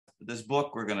this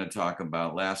book we're going to talk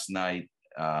about, last night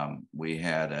we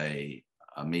had a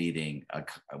meeting.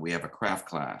 We have a craft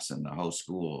class, and the whole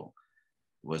school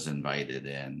was invited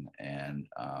in, and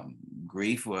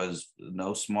grief was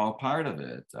no small part of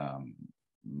it.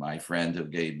 My friend who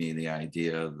gave me the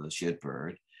idea of the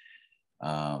shitbird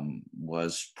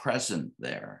was present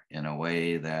there in a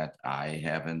way that I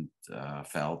haven't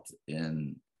felt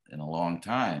in a long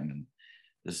time. And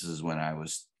this is when I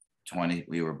was 20.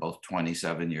 We were both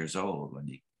 27 years old when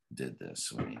he did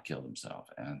this, when he killed himself.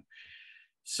 And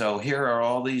so here are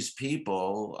all these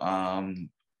people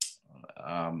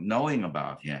knowing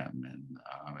about him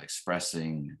and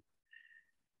expressing,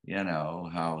 you know,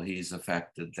 how he's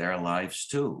affected their lives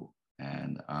too.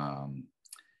 And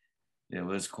it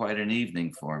was quite an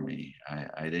evening for me.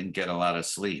 I didn't get a lot of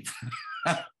sleep.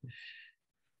 It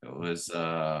was,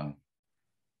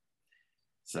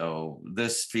 so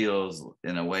this feels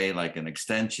in a way like an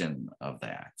extension of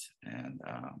that. And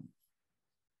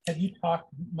have you talked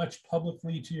much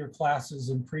publicly to your classes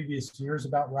in previous years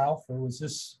about Ralph, or is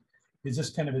this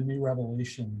kind of a new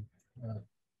revelation?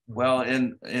 Well,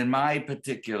 in my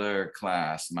particular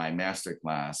class, my master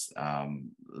class,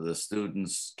 the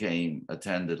students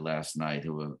attended last night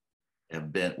who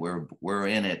were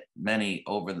in it, many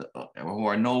who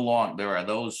are no longer, there are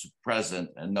those present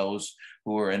and those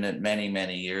who were in it many,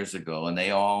 many years ago, and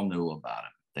they all knew about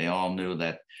it. They all knew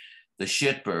that the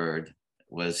shitbird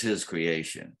was his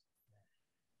creation.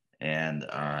 And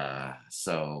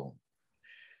so,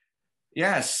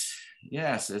 yes,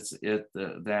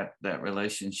 that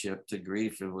relationship to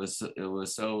grief, it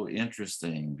was so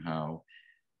interesting how,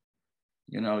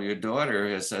 you know, your daughter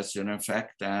has such an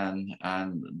effect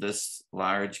on this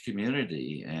large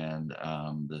community, and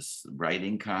this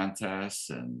writing contest,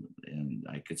 and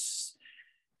I could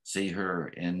see her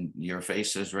in your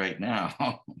faces right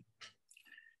now.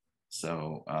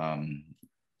 So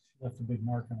left a big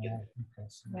mark on all of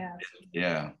us.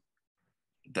 Yeah,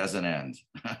 it doesn't end.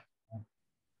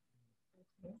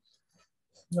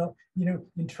 Well, you know,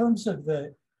 in terms of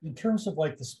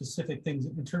like the specific things,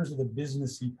 in terms of the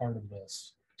businessy part of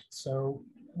this, so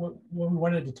what we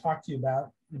wanted to talk to you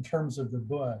about in terms of the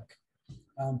book,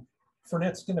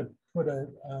 Fernette's going to put a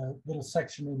little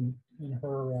section in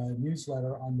her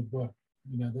newsletter on the book,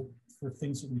 you know, for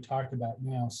things that we talked about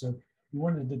now. So we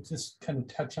wanted to just kind of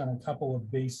touch on a couple of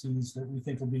bases that we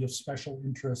think will be of special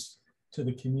interest to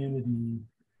the community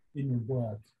in your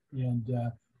book, and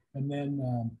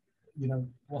then you know,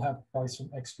 we'll have probably some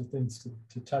extra things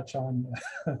to touch on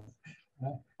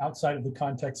outside of the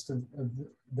context of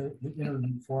the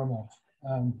interview formal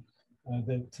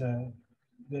that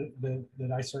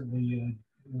I certainly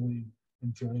really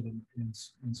enjoyed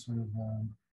and sort of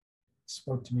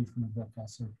spoke to me from the book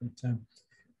also. But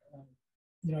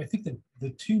you know, I think that the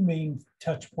two main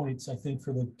touch points, I think,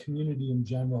 for the community in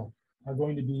general are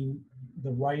going to be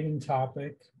the writing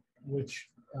topic, which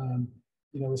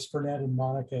you know, as Fernette and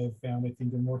Monica have found, I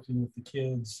think, in working with the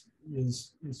kids,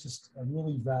 is just a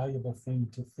really valuable thing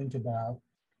to think about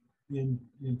in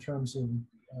terms of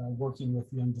working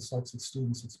with young dyslexic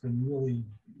students. It's been really,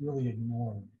 really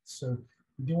ignored. So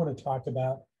we do want to talk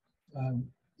about,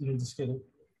 you know, just get a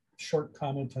short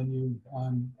comment on you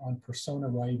on persona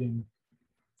writing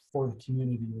for the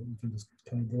community that we can just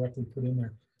kind of directly put in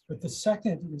there. But the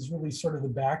second is really sort of the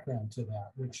background to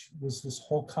that, which was this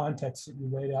whole context that you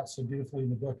laid out so beautifully in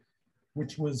the book,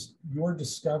 which was your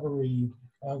discovery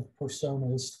of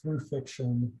personas through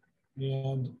fiction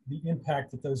and the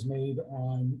impact that those made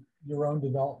on your own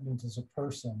development as a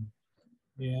person.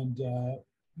 And,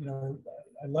 you know,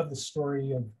 I love the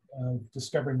story of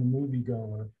discovering the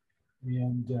moviegoer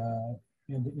and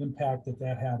the impact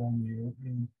that had on you.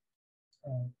 And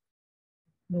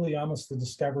really almost the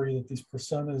discovery that these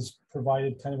personas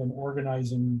provided kind of an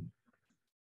organizing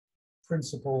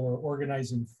principle or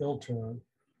organizing filter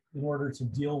in order to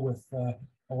deal with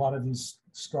a lot of these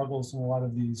struggles and a lot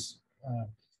of these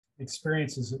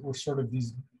experiences that were sort of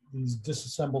these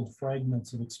disassembled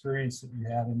fragments of experience that you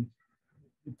had, and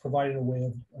it provided a way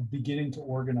of beginning to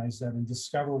organize that and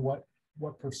discover what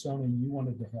persona you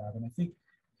wanted to have. And I think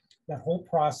that whole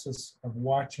process of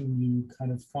watching you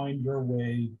kind of find your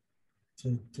way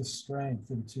to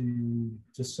strength and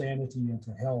to sanity and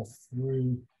to health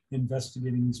through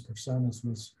investigating these personas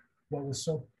was what was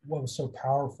so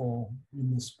powerful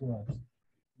in this book.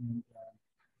 And,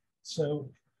 so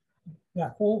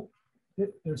that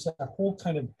there's that whole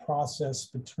kind of process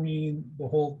between the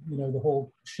whole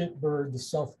shitbird,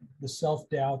 the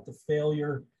self-doubt, the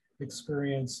failure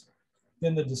experience,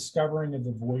 then the discovering of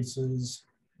the voices,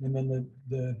 and then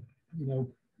the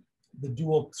the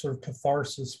dual sort of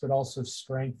catharsis, but also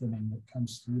strengthening that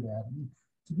comes through that.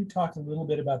 Could you talk a little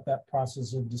bit about that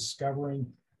process of discovering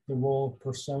the role of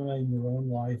persona in your own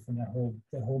life and that whole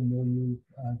milieu,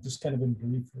 just kind of in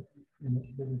brief,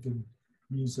 that we could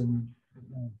use in.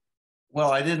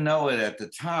 Well, I didn't know it at the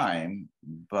time,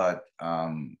 but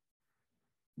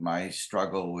my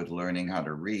struggle with learning how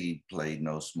to read played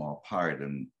no small part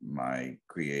in my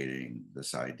creating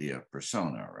this idea of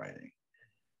persona writing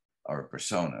or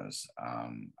personas.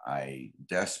 I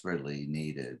desperately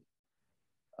needed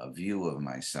a view of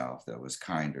myself that was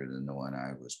kinder than the one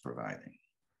I was providing,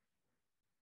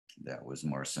 that was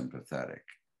more sympathetic.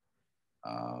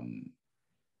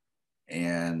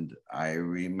 And I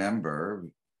remember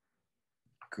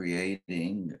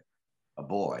creating a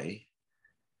boy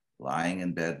lying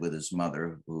in bed with his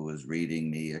mother, who was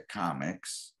reading me a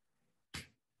comics,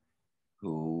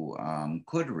 who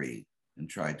could read, and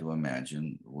tried to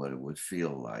imagine what it would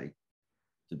feel like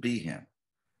to be him.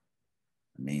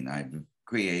 I mean, I've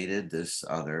created this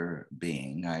other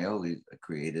being. I always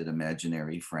created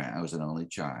imaginary friend. I was an only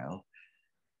child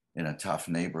in a tough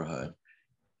neighborhood,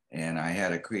 and I had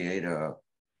to create a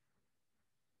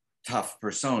tough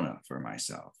persona for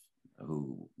myself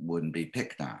who wouldn't be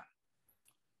picked on,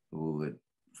 who would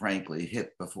frankly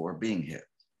hit before being hit.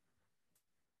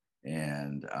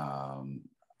 And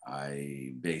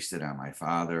I based it on my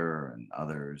father and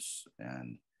others.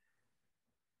 And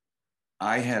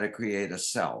I had to create a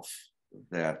self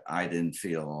that I didn't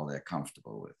feel all that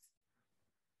comfortable with,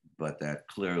 but that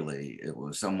clearly it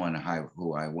was someone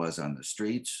who I was on the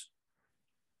streets.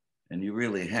 And you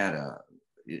really had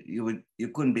you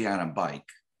couldn't be on a bike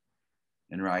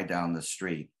and ride down the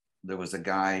street. There was a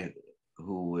guy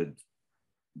who would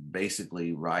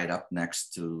basically ride up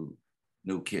next to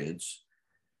new kids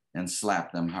and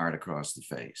slap them hard across the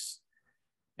face.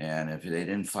 And if they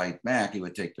didn't fight back, he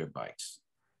would take their bikes.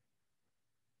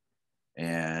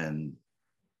 And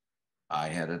I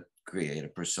had to create a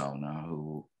persona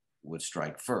who would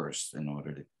strike first in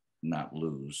order to not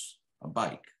lose a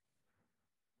bike.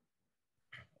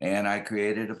 And I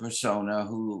created a persona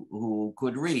who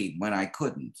could read when I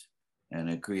couldn't. And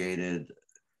it created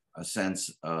a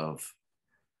sense of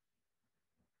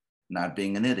not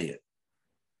being an idiot.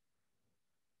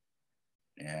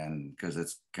 And because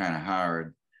it's kind of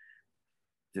hard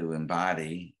to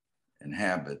embody,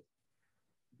 inhabit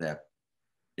that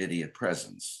idiot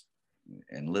presence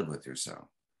and live with yourself.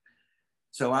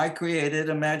 So I created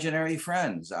imaginary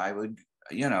friends. I would,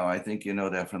 I think you know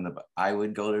that from I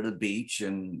would go to the beach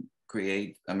and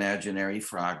create imaginary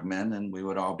frogmen, and we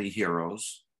would all be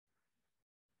heroes.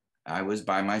 I was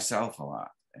by myself a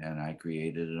lot, and I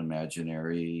created an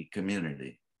imaginary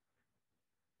community.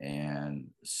 And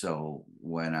so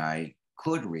when I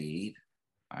could read,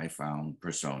 I found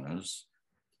personas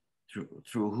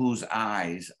through whose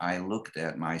eyes I looked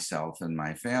at myself and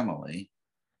my family,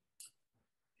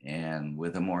 and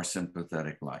with a more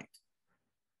sympathetic light.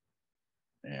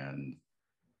 And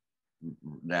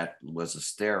that was a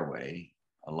stairway,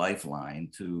 a lifeline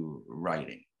to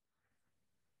writing.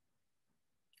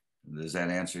 Does that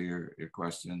answer your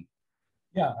question?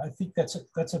 Yeah, I think that's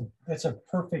a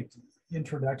perfect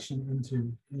introduction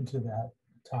into that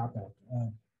topic.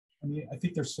 I mean, I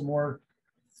think there's some more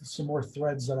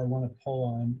threads that I want to pull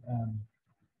on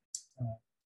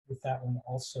with that one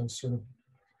also, sort of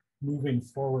moving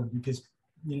forward, because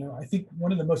I think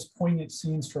one of the most poignant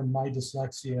scenes from My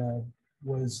Dyslexia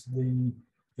was the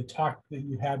talk that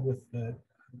you had with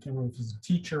I can't remember if it was a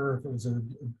teacher or if it was a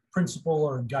principal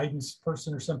or a guidance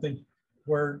person or something,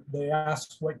 where they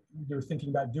asked what you're thinking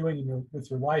about doing with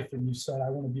your life, and you said, I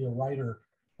want to be a writer.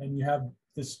 And you have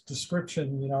this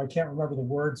description, I can't remember the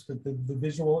words, but the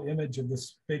visual image of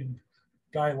this big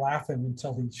guy laughing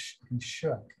until he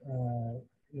shook.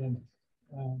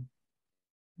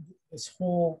 This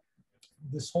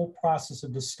whole process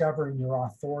of discovering your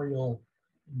authorial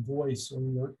voice,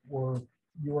 or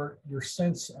your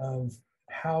sense of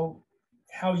how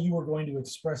you are going to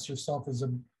express yourself as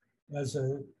an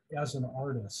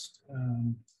artist,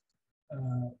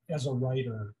 as a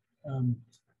writer.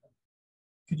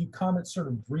 Could you comment sort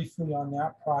of briefly on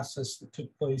that process that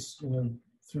took place, through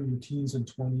your teens and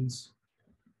 20s?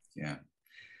 Yeah.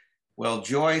 Well,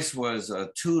 Joyce was a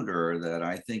tutor that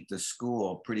I think the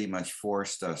school pretty much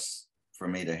forced for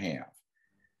me to have,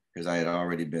 because I had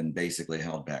already been basically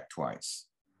held back twice.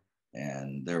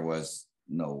 And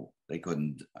they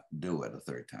couldn't do it a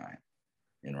third time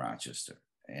in Rochester.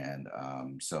 And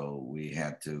so we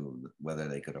had to, whether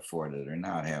they could afford it or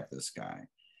not, have this guy.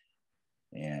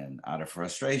 And out of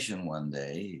frustration one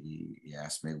day, he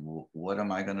asked me, well, what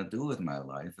am I going to do with my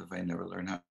life if I never learn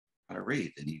how to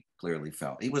read, and he clearly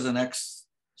felt. He was an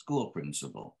ex-school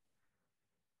principal.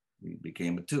 He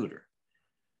became a tutor.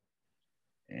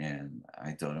 And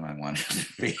I told him I wanted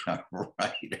to be a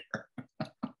writer.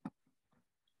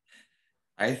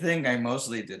 I think I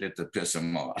mostly did it to piss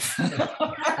him off.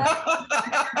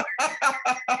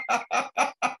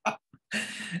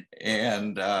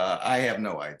 And I have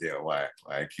no idea why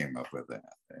I came up with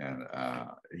that. And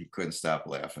he couldn't stop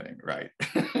laughing, right?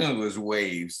 It was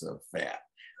waves of fat.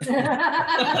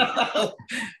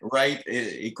 Right?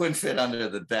 He couldn't fit under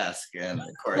the desk. And of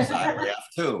course I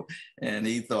laughed too. And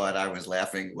he thought I was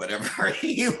laughing whatever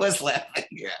he was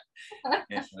laughing at.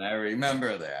 And I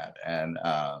remember that.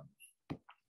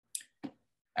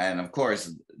 And of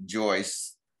course,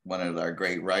 Joyce, one of our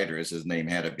great writers, his name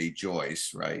had to be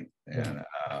Joyce, right? And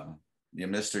you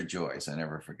Mr. Joyce, I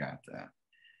never forgot that.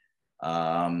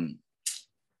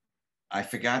 I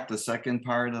forgot the second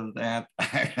part of that.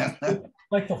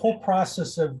 Like the whole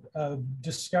process of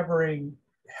discovering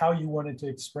how you wanted to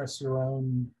express your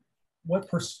own,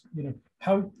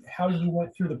 how you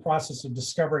went through the process of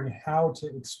discovering how to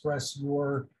express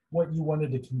what you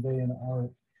wanted to convey in art.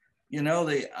 You know,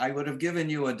 I would have given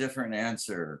you a different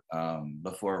answer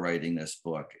before writing this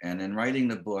book. And in writing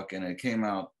the book, and it came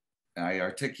out, I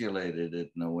articulated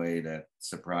it in a way that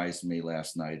surprised me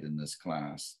last night in this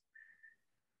class.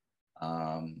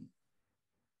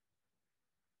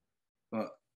 Well,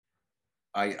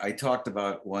 I talked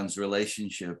about one's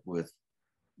relationship with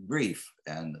grief,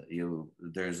 and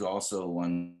there's also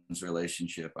one's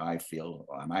relationship, I feel,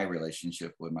 my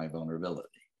relationship with my vulnerability.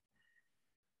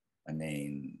 I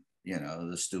mean, you know,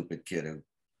 the stupid kid who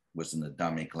was in the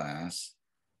dummy class,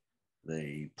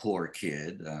 the poor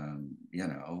kid, you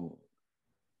know,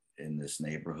 in this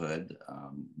neighborhood,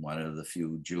 one of the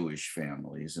few Jewish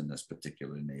families in this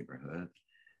particular neighborhood.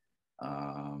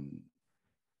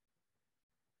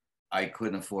 I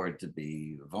couldn't afford to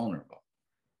be vulnerable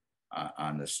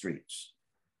on the streets.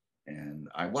 And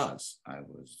I was,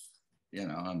 you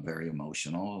know, I'm very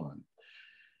emotional, and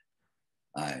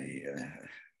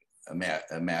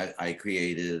I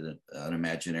created an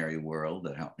imaginary world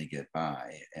that helped me get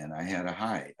by, and I had to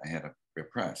hide. I had to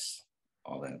repress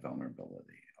all that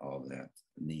vulnerability, all that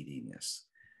neediness,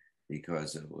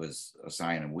 because it was a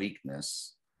sign of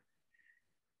weakness.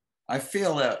 I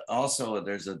feel that also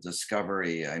there's a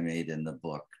discovery I made in the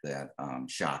book that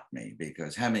shocked me,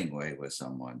 because Hemingway was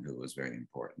someone who was very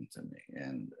important to me.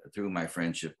 And through my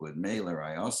friendship with Mailer,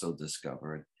 I also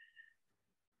discovered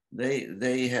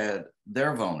they had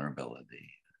their vulnerability.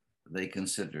 They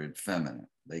considered feminine.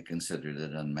 They considered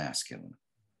it unmasculine.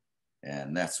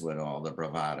 And that's what all the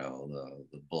bravado,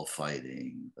 the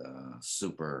bullfighting, the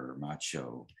super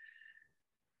macho,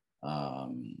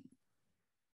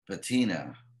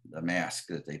 patina, the mask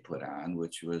that they put on,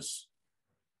 which was,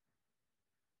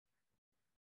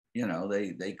 you know,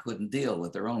 they couldn't deal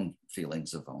with their own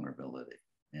feelings of vulnerability.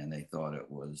 And they thought it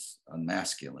was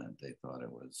unmasculine. They thought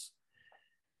it was,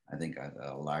 I think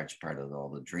a large part of all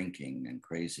the drinking and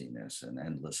craziness and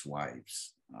endless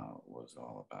wives was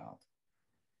all about.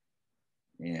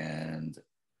 And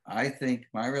I think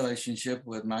my relationship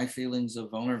with my feelings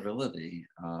of vulnerability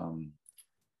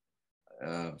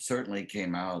certainly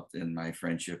came out in my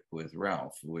friendship with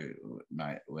Ralph.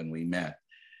 When we met,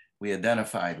 we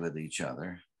identified with each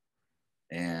other,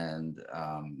 and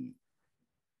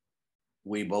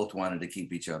we both wanted to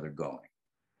keep each other going.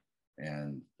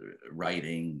 And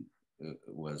writing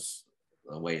was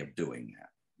a way of doing that.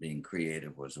 Being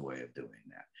creative was a way of doing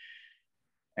that.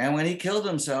 And when he killed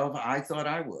himself, I thought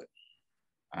I would.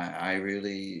 I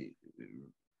really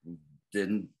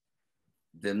didn't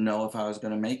know if I was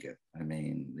going to make it. I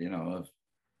mean, you know,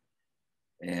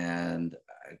 and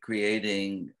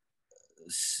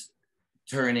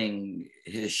turning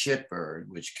his shitbird,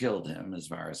 which killed him as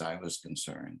far as I was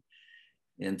concerned,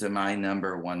 into my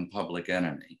 #1 public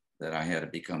enemy, that I had to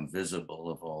become visible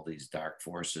of all these dark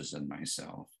forces in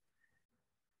myself.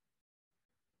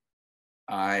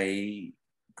 I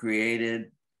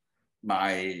created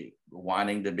my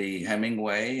wanting to be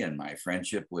Hemingway, and my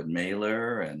friendship with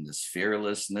Mailer and this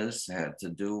fearlessness had to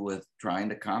do with trying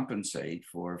to compensate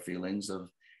for feelings of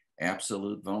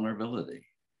absolute vulnerability.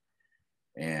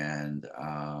 And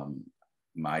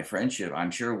my friendship,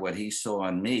 I'm sure what he saw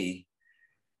in me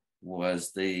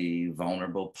was the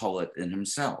vulnerable poet in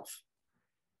himself,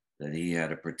 that he had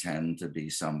to pretend to be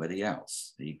somebody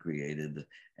else. He created,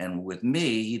 and with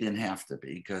me, he didn't have to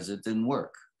be, because it didn't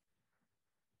work.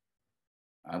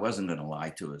 I wasn't going to lie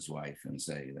to his wife and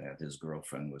say that his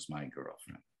girlfriend was my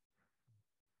girlfriend.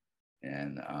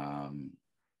 And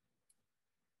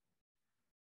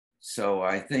So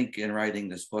I think in writing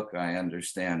this book, I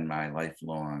understand my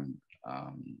lifelong,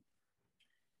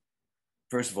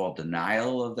 first of all,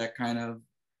 denial of that kind of,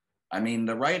 I mean,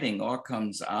 the writing all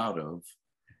comes out of,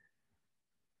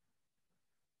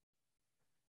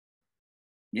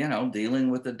 you know, dealing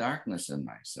with the darkness in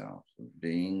myself,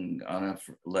 being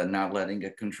not letting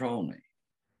it control me.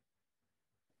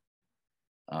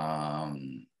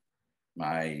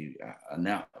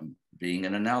 Being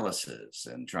an analysis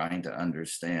and trying to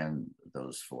understand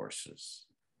those forces.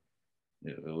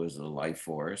 It was a life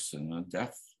force and a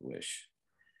death wish,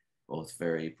 both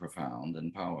very profound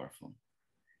and powerful.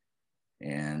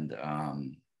 And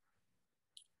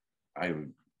I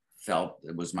felt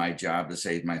it was my job to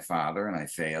save my father, and I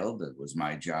failed. It was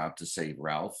my job to save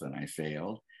Ralph, and I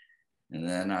failed. And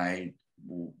then I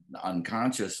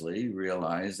unconsciously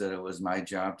realized that it was my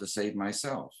job to save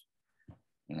myself,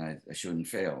 and I shouldn't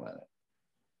fail at it.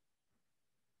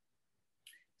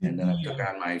 And then I took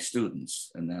on my students,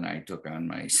 and then I took on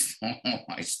my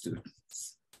my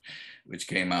students, which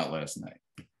came out last night.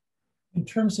 In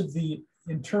terms of the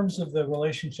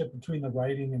relationship between the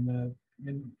writing and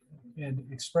and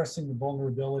expressing the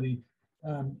vulnerability,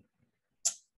 do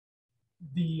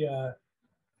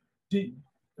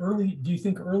you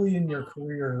think early in your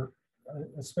career,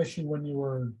 especially when you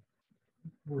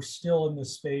were still in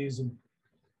this phase of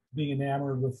being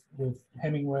enamored with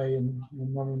Hemingway and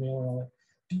Norman Mailer and all that,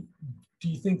 do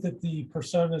you think that the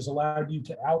personas allowed you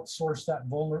to outsource that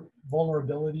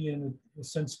vulnerability and, in a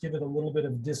sense, give it a little bit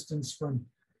of distance from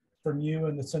you,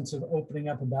 in the sense of opening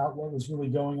up about what was really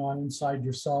going on inside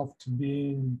yourself, to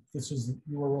being you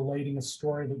were relating a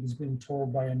story that was being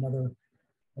told by another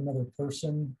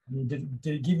person? I mean, did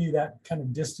it give you that kind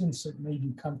of distance that made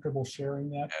you comfortable sharing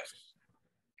that? Yes.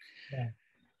 Yeah.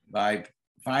 By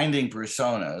finding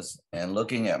personas and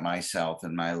looking at myself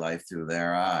and my life through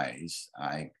their eyes,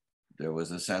 there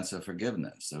was a sense of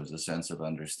forgiveness. There was a sense of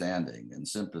understanding and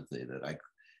sympathy that I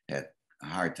had a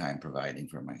hard time providing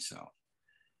for myself.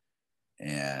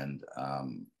 And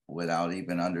without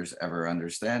even ever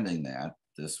understanding that,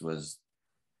 this was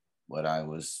what I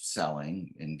was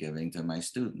selling and giving to my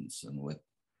students, and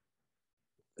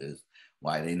is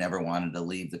why they never wanted to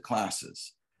leave the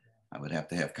classes. I would have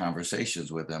to have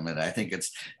conversations with them. And I think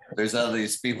there's all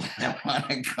these people that want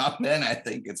to come in. I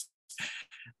think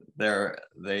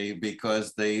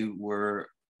because they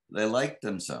liked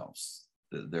themselves.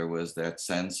 There was that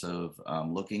sense of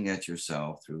looking at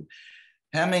yourself through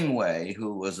Hemingway,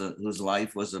 whose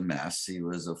life was a mess. He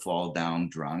was a fall down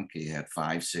drunk. He had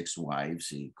 5, 6 wives.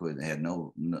 He had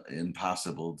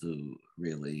impossible to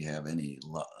really have any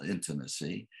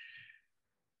intimacy.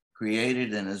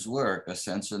 Created in his work a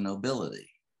sense of nobility.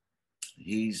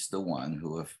 He's the one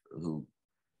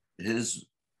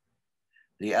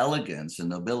the elegance and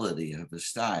nobility of his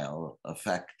style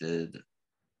affected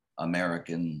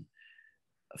American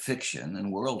fiction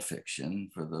and world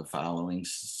fiction for the following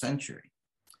century,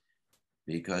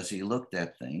 because he looked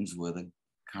at things with a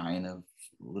kind of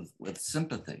with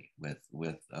sympathy,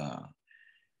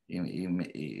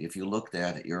 if you looked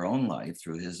at your own life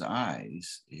through his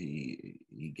eyes, he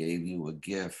gave you a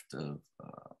gift of,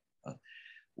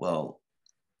 well,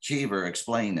 Cheever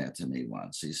explained that to me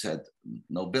once. He said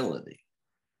nobility,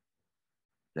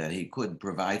 that he could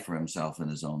provide for himself in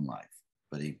his own life,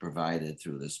 but he provided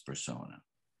through this persona.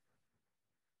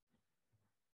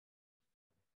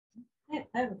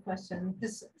 I have a question.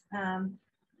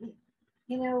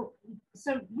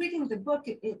 So reading the book,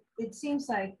 it seems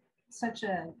like such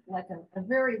a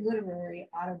very literary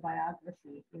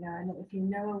autobiography, and if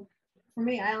for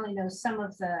me, I only know some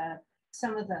of the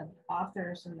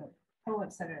authors and the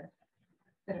poets that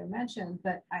are mentioned,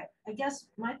 but I guess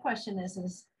my question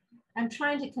is I'm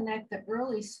trying to connect the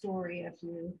early story of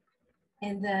you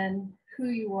and then who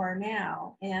you are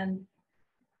now. And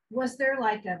was there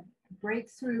like a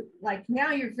breakthrough, like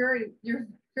now you're very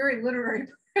literary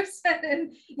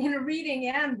person in reading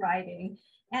and writing,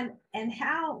 and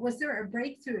how was there a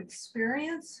breakthrough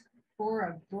experience or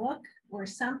a book or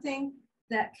something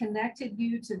that connected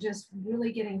you to just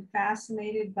really getting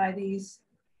fascinated by these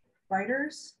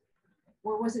writers?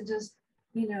 Or was it just,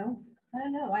 I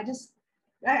don't know, I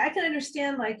can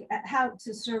understand like how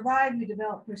to survive you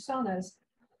develop personas,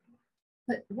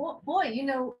 but boy,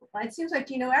 it seems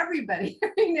like everybody.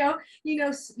 you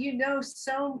know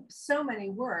so many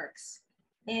works,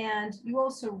 and you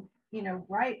also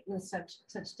write with such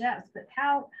depth. But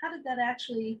how did that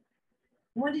actually?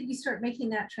 When did you start making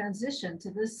that transition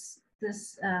to this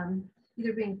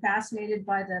either being fascinated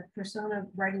by the persona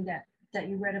writing that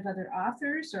you read of other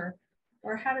authors,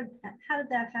 or how did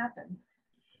that happen?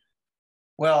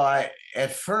 Well,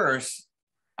 at first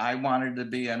I wanted to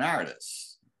be an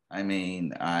artist. I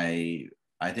mean, I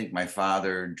think my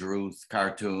father drew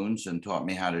cartoons and taught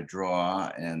me how to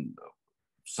draw and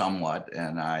somewhat,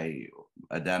 and I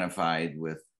identified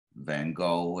with Van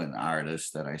Gogh and artists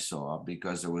that I saw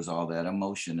because there was all that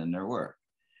emotion in their work.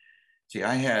 See,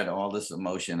 I had all this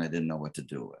emotion I didn't know what to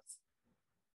do with.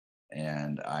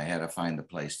 And I had to find a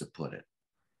place to put it.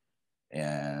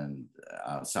 And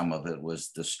some of it was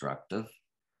destructive.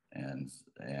 And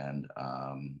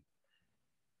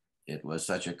it was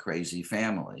such a crazy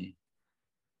family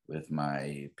with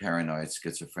my paranoid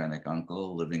schizophrenic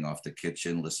uncle living off the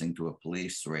kitchen, listening to a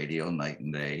police radio night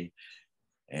and day.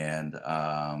 And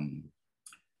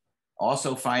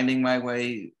also finding my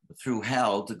way through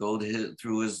hell to go to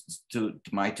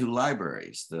my two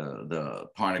libraries, the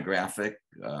pornographic,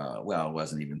 well, it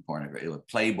wasn't even pornographic, it was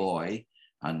Playboy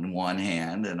on one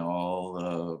hand, and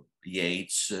all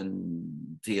Yeats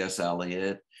and T.S.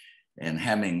 Eliot and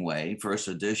Hemingway first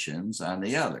editions on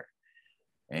the other.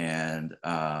 And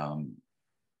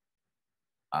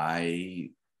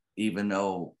even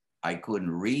though I couldn't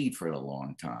read for a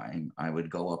long time, I would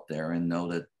go up there and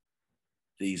know that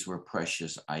these were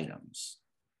precious items.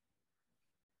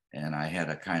 And I had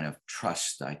a kind of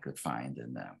trust I could find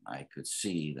in them. I could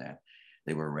see that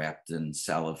they were wrapped in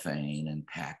cellophane and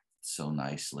packed so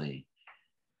nicely.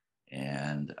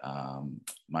 And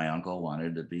my uncle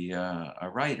wanted to be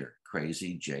a writer.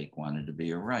 Crazy Jake wanted to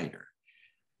be a writer.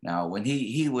 Now, when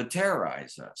he would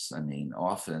terrorize us, I mean,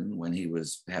 often when he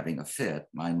was having a fit,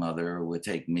 my mother would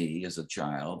take me as a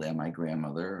child and my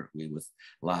grandmother, we would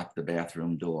lock the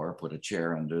bathroom door, put a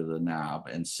chair under the knob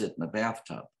and sit in the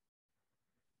bathtub.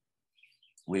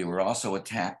 We were also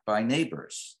attacked by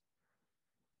neighbors.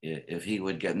 If he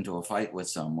would get into a fight with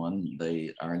someone,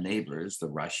 our neighbors, the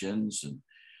Russians and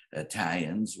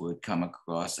Italians, would come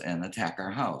across and attack our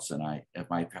house. And if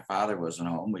my father wasn't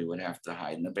home, we would have to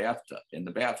hide in the bathtub, in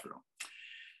the bathroom.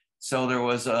 So there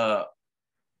was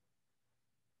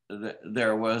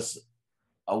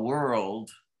a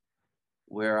world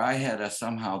where I had to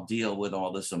somehow deal with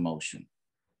all this emotion,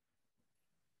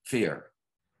 fear,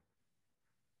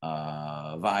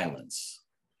 violence.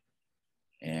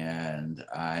 And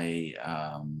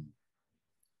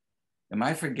am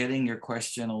I forgetting your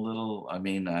question a little? I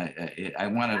mean, I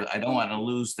don't want to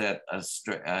lose that. I just,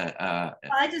 how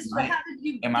did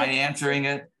you? Am I answering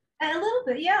it? A little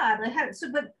bit, yeah.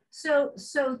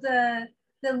 So the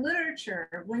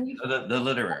literature, when you the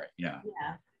literary, yeah.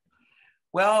 Yeah.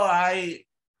 Well, I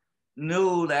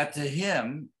knew that to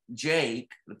him,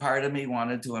 Jake, the part of me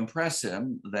wanted to impress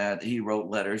him that he wrote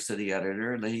letters to the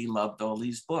editor that he loved all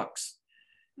these books.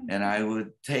 And I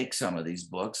would take some of these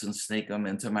books and sneak them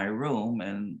into my room.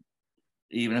 And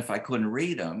even if I couldn't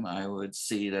read them, I would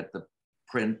see that the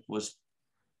print was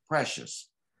precious,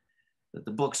 that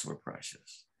the books were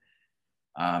precious.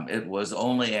 It was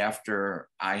only after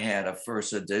I had a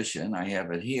first edition, I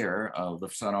have it here, of The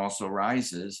Sun Also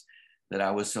Rises, that I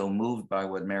was so moved by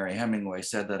what Mary Hemingway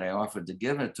said that I offered to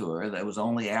give it to her. That was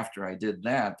only after I did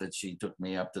that she took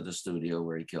me up to the studio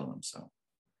where he killed himself.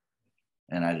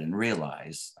 And I didn't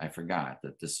realize, I forgot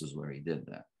that this is where he did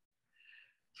that.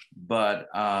 But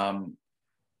I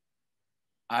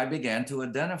began to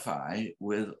identify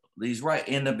with these, right?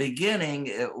 In the beginning,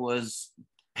 it was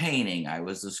painting. I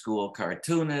was the school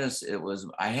cartoonist.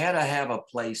 I had to have a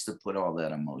place to put all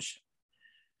that emotion.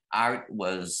 Art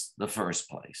was the first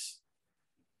place.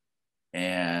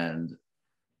 And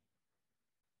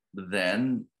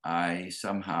then I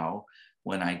somehow,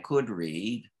 when I could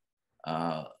read,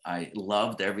 I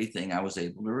loved everything I was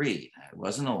able to read. It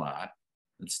wasn't a lot.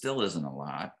 It still isn't a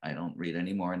lot. I don't read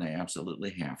any more than I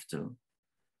absolutely have to.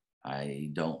 I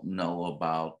don't know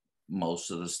about most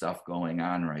of the stuff going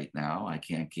on right now. I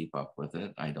can't keep up with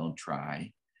it. I don't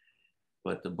try.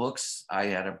 But the books, I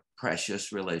had a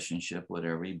precious relationship with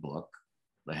every book.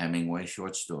 The Hemingway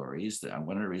short stories,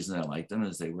 one of the reasons I liked them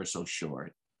is they were so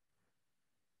short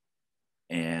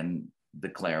and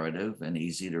declarative and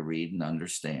easy to read and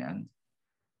understand.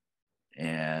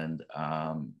 And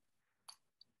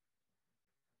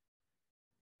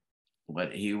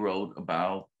what he wrote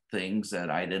about things that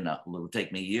it would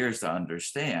take me years to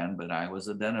understand, but I was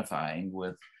identifying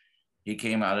with. He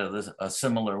came out of a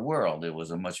similar world. It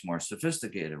was a much more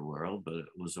sophisticated world, but it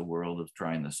was a world of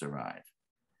trying to survive.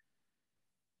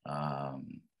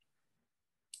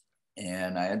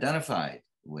 And I identified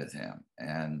with him.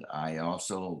 And I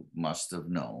also must have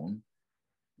known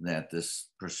that this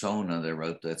persona that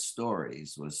wrote that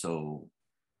stories was so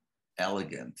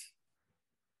elegant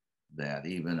that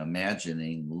even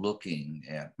imagining looking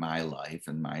at my life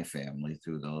and my family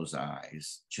through those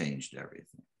eyes changed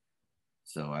everything.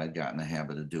 So I got in the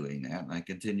habit of doing that, and I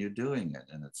continued doing it,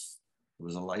 and it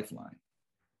was a lifeline.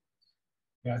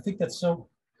 Yeah, I think that's so.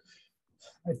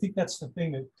 I think that's the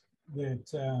thing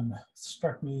that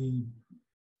struck me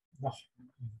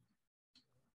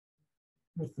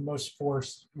with the most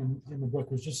force in the book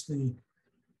was just the.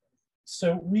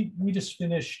 So we just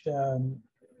finished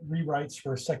rewrites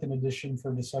for a second edition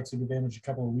for Dyslexic Advantage a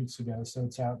couple of weeks ago, so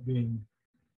it's out being.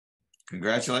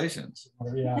 Congratulations.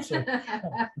 Yeah, so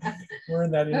we're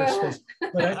in that interspace.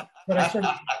 But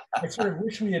I sort of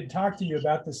wish we had talked to you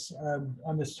about this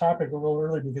on this topic a little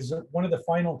earlier, because one of the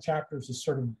final chapters is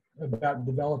sort of about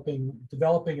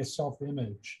developing a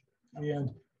self-image,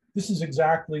 and this is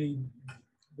exactly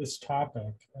this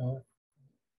topic.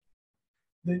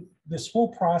 This whole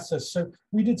process. So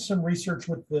we did some research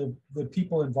with the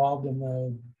people involved in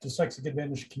the Dyslexic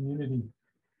Advantage community,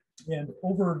 and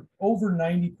over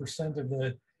 90%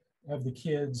 of the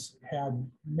kids had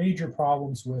major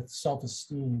problems with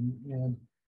self-esteem, and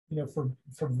for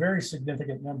very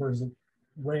significant numbers, it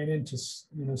ran into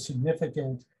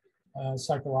significant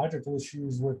psychological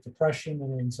issues with depression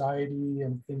and anxiety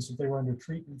and things that they were under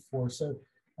treatment for. So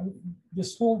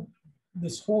this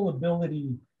whole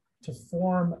ability to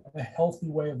form a healthy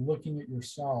way of looking at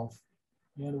yourself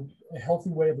and a healthy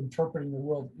way of interpreting the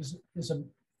world is an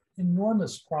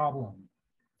enormous problem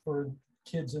for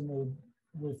kids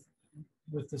with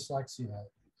dyslexia.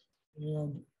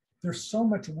 And there's so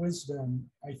much wisdom,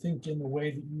 I think, in the way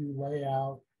that you lay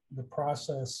out the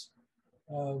process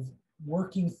of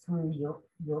working through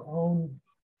your own,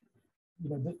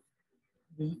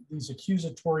 these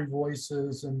accusatory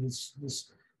voices and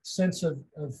this sense of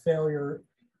failure,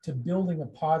 to building a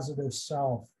positive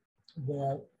self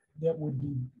that would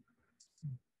be,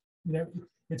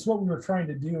 it's what we were trying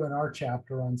to do in our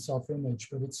chapter on self-image,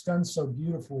 but it's done so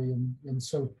beautifully and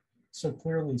so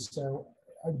clearly. So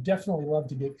I would definitely love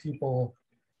to get people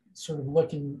sort of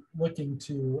looking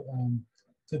to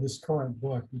this current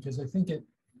book, because I think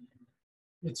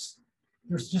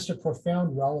there's just a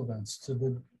profound relevance to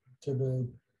the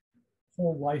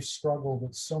whole life struggle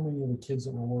that so many of the kids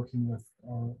that we're working with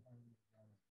are.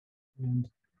 And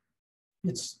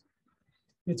it's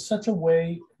such a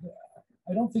way,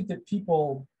 I don't think that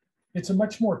people, it's a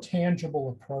much more tangible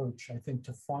approach, I think,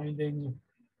 to finding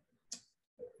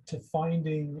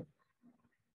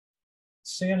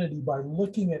sanity by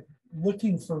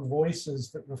looking for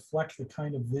voices that reflect the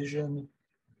kind of vision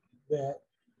that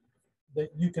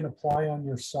you can apply on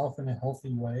yourself in a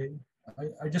healthy way.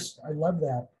 I love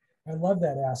that. I love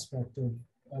that aspect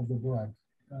of the book.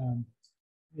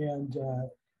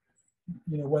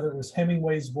 Whether it was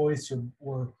Hemingway's voice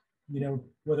or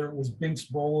whether it was Binks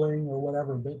Bowling or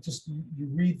whatever, but just you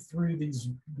read through these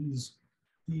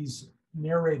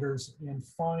narrators and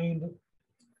find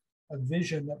a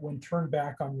vision that, when turned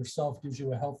back on yourself, gives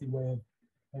you a healthy way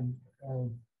of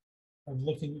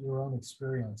looking at your own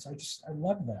experience. I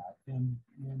love that, and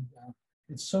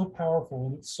it's so powerful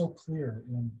and it's so clear.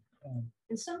 And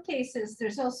in some cases,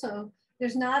 there's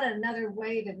not another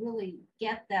way to really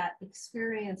get that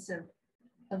experience of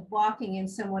walking in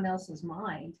someone else's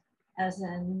mind, as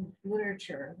in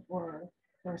literature or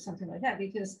something like that,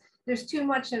 because there's too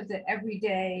much of the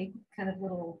everyday kind of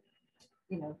little,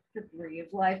 trickery of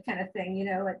life kind of thing,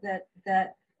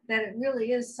 that it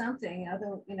really is something.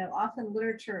 Although, often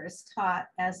literature is taught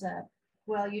as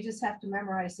you just have to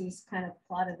memorize these kind of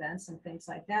plot events and things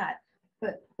like that.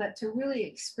 But to really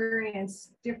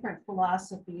experience different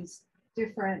philosophies,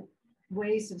 different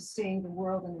ways of seeing the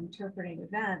world and interpreting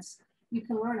events, you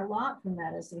can learn a lot from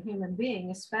that as a human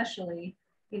being, especially,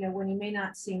 when you may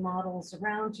not see models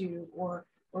around you, or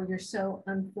you're so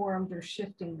unformed or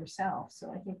shifting yourself.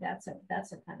 So I think that's a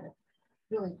kind of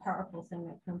really powerful thing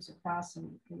that comes across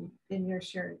in your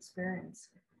shared experience.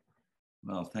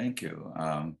 Well, thank you.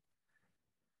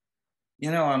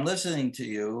 I'm listening to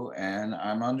you, and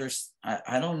I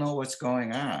don't know what's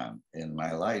going on in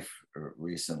my life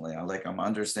recently. I'm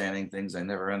understanding things I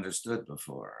never understood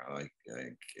before.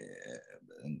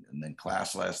 And then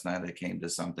class last night, I came to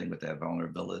something with that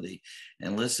vulnerability,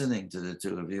 and listening to the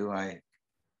two of you,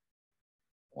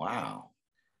 wow.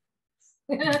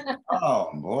 Oh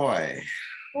boy.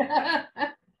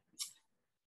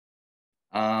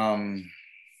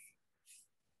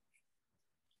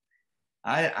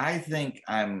 I think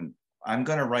I'm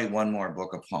going to write one more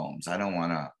book of poems. I don't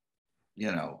want to,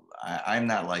 I'm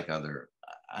not like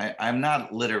I'm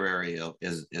not literary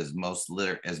as most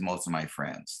of my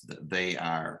friends. They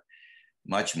are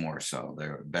much more so.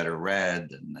 They're better read,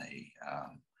 and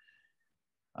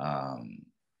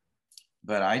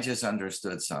but I just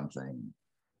understood something.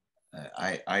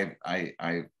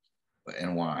 I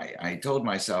and why. I told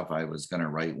myself I was going to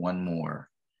write one more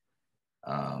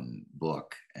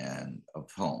book and of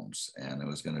poems, and it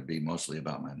was going to be mostly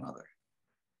about my mother.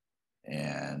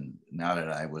 And now that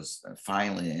I was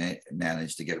finally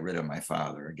managed to get rid of my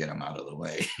father, get him out of the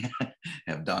way,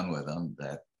 have done with him,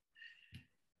 that,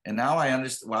 and now I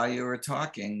understand. While you were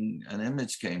talking, an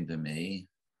image came to me,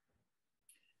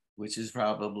 which is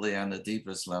probably on the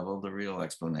deepest level the real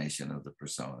explanation of the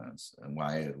personas and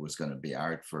why it was going to be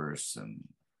art first. And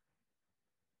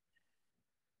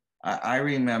I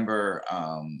remember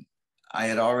I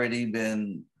had already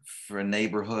been, for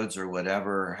neighborhoods or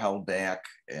whatever, held back,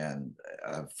 and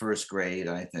first grade,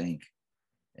 I think.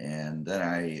 And then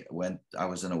I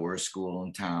was in a worse school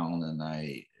in town, and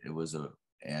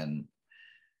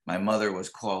my mother was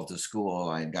called to school.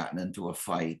 I had gotten into a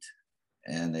fight,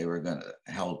 and they were going to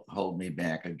hold me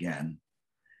back again.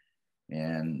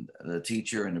 And the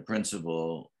teacher and the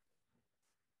principal,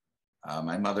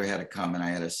 my mother had to come, and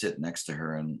I had to sit next to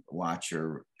her and watch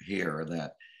her hear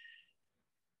that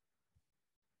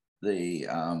the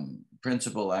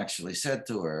principal actually said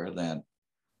to her that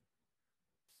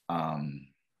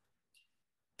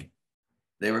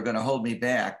they were going to hold me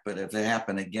back, but if it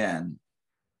happened again,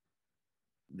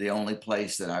 the only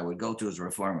place that I would go to is a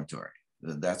reformatory.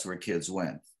 That's where kids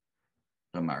went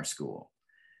from our school.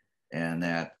 And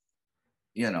that,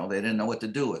 they didn't know what to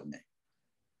do with me.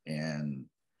 And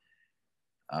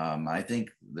I think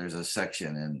there's a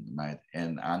section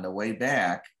and on the way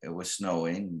back, it was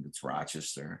snowing, it's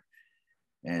Rochester,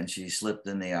 and she slipped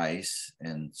in the ice,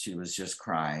 and she was just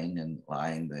crying and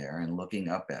lying there and looking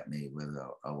up at me with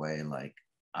a way like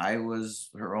I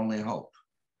was her only hope.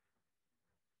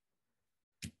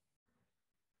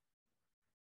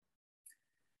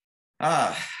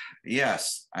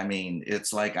 Yes. I mean,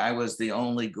 it's like I was the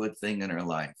only good thing in her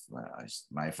life.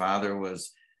 My father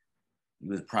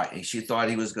she thought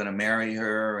he was going to marry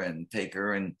her and take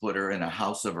her and put her in a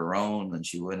house of her own, and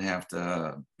she wouldn't have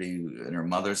to be in her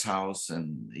mother's house.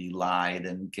 And he lied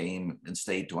and came and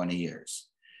stayed 20 years.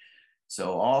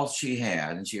 So all she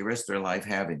had, and she risked her life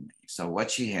having me. So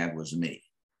what she had was me.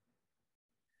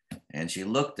 And she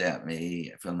looked at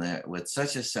me with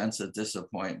such a sense of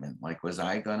disappointment, like, was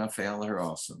I going to fail her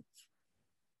also?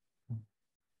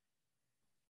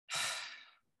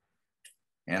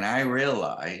 And I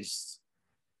realized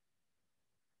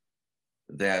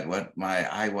that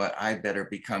I better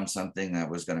become something that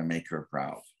was going to make her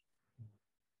proud.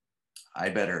 I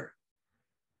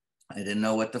didn't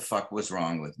know what the fuck was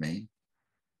wrong with me.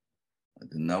 I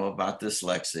didn't know about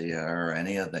dyslexia or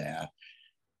any of that,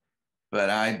 but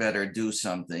I better do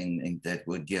something that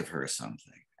would give her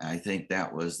something. I think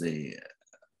that was the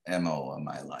MO of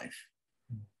my life.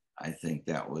 I think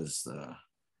that was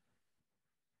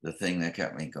the thing that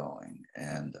kept me going,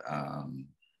 and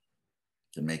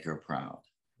to make her proud.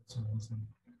 That's amazing.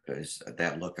 Because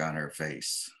that look on her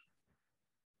face,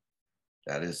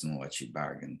 that isn't what she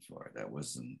bargained for. That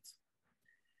wasn't.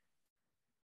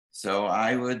 So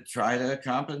I would try to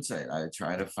compensate. I would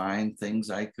try to find things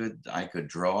I could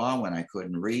draw when I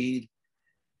couldn't read.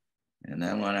 And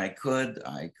then when I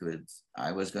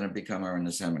was going to become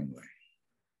Ernest Hemingway.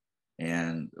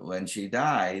 And when she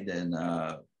died in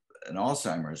an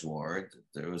Alzheimer's ward,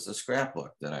 there was a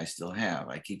scrapbook that I still have.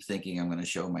 I keep thinking I'm going to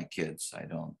show my kids.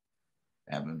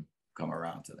 Haven't come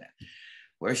around to that.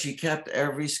 Where she kept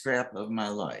every scrap of my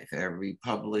life, every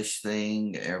published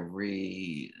thing,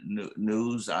 every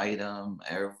news item,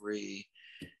 it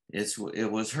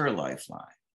was her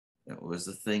lifeline. It was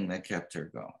the thing that kept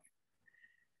her going.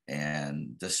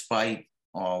 And despite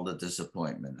all the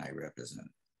disappointment I represent.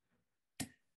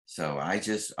 So I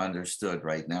just understood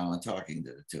right now in talking to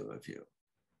the two of you.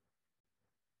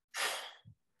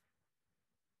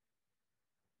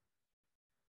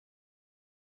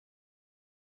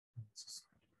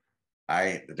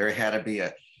 There had to be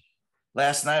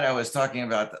last night I was talking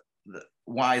about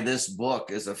why this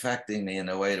book is affecting me in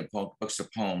a way that books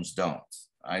of poems don't.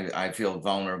 I feel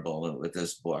vulnerable with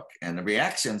this book, and the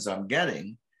reactions I'm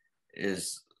getting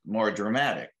is more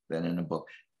dramatic than in a book.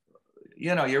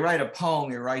 You write a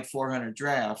poem, you write 400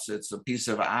 drafts, it's a piece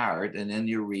of art, and then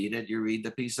you read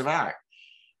the piece of art.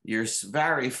 You're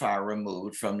very far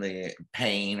removed from the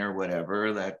pain or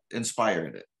whatever that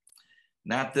inspired it.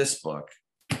 Not this book.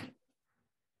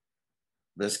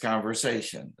 This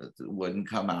conversation that wouldn't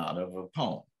come out of a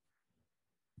poem.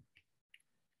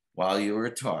 While you were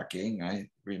talking, I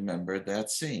remembered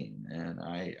that scene, and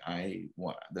the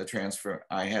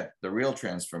real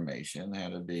transformation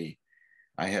had to be,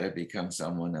 I had to become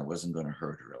someone that wasn't going to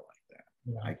hurt her like that.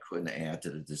 Yeah. I couldn't add to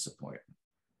the disappointment.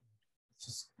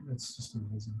 It's just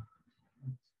amazing.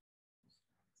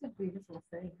 It's a beautiful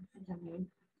thing. I mean,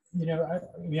 You know, I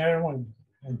mean, I don't want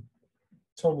to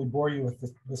totally bore you with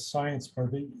the science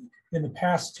part, but in the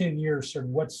past 10 years, sort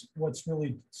of what's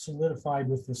really solidified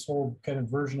with this whole kind of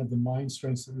version of the mind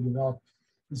strengths that we developed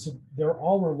is that they're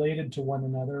all related to one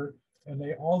another, and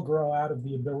they all grow out of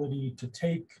the ability to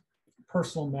take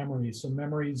personal memories, so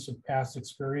memories of past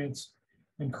experience,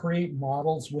 and create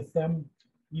models with them,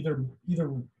 either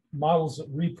models that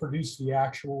reproduce the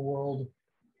actual world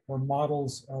or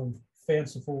models of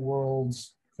fanciful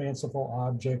worlds, fanciful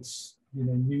objects, you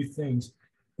know, new things.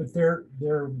 But they're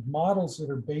models that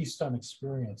are based on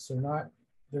experience.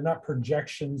 They're not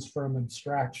projections from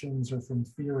abstractions or from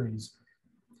theories.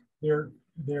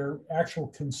 They're actual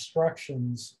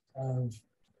constructions of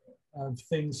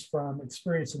things from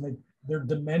experience, and they're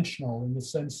dimensional in the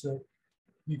sense that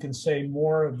you can say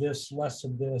more of this, less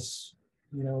of this,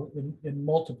 you know, in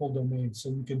multiple domains. So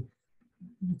you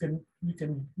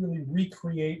can really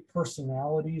recreate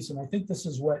personalities, and I think this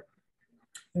is what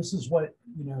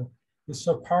you know is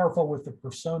so powerful with the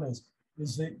personas,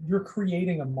 is that you're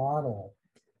creating a model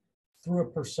through a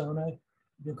persona.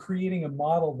 You're creating a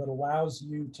model that allows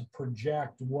you to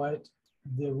project what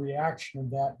the reaction of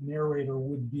that narrator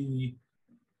would be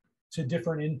to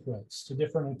different inputs, to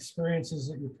different experiences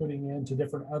that you're putting in, to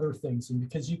different other things. And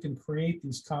because you can create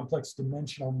these complex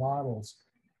dimensional models,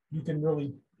 you can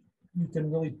really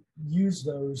use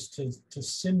those to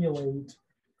simulate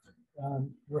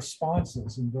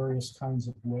responses in various kinds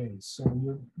of ways. So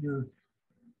you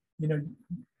know,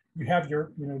 you have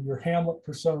your, you know, your Hamlet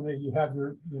persona, you have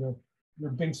your, you know, your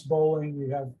Binks Bowling,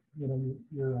 you have, you know,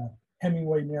 your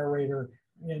Hemingway narrator,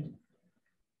 and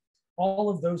all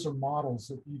of those are models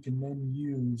that you can then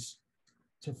use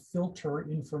to filter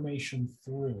information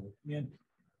through. And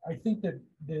I think that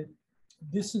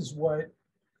this is why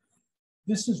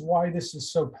this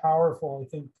is so powerful. I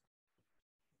think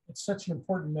it's such an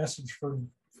important message for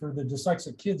the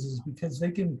dyslexic kids, is because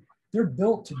they're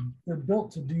built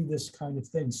to do this kind of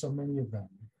thing. So many of them,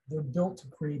 they're built to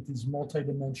create these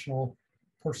multidimensional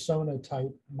persona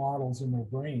type models in their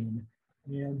brain.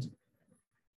 And,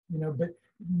 you know, but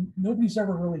nobody's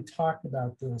ever really talked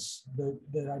about this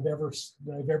that I've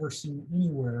ever seen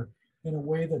anywhere in a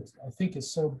way that I think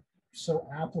is so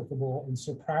applicable and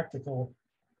so practical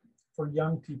for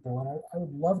young people. And I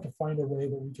would love to find a way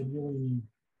that we could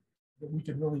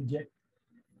really get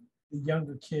the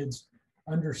younger kids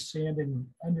understanding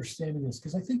this,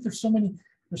 because I think there's so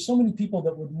many people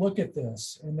that would look at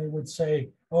this and they would say,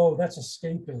 oh, that's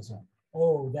escapism.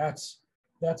 Oh, that's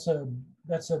a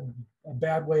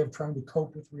bad way of trying to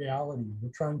cope with reality.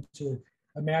 You're trying to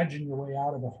imagine your way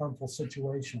out of a harmful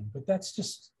situation. But that's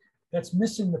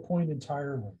missing the point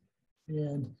entirely.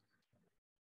 And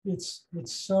it's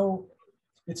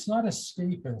not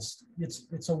escapist.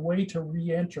 It's a way to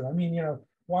re-enter. I mean, you know,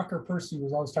 Walker Percy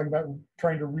was always talking about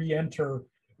trying to re-enter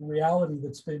reality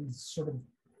that's been sort of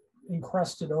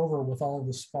encrusted over with all of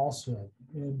this falsehood.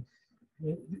 And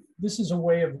this is a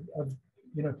way of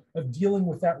dealing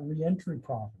with that re-entry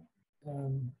problem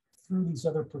through these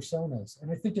other personas.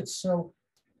 And I think it's so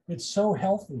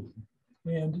healthy.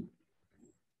 And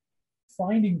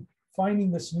finding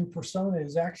this new persona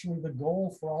is actually the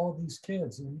goal for all of these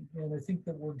kids. And I think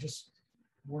that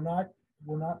we're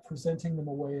not presenting them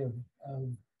a way of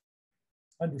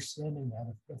understanding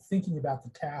that, of thinking about the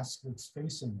task that's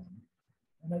facing them.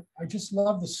 And I just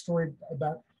love the story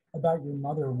about your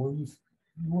mother, where you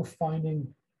were finding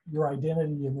your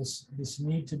identity in this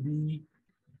need to be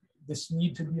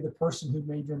the person who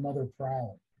made your mother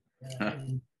proud.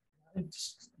 And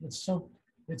it's so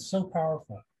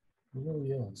powerful. It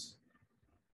really is.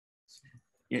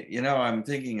 You know, I'm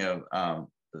thinking of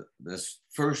this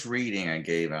first reading I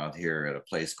gave out here at a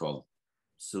place called,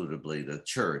 suitably, the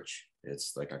Church.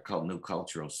 It's like a new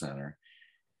cultural center.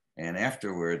 And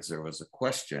afterwards, there was a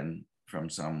question from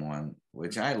someone,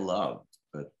 which I loved,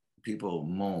 but people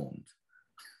moaned.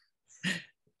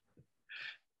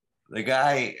 The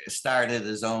guy started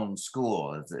his own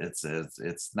school.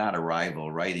 It's not a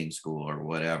rival writing school or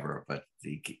whatever, but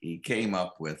he came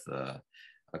up with a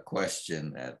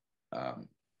question that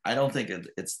I don't think it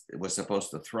was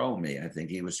supposed to throw me. I think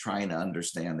he was trying to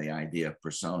understand the idea of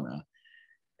persona.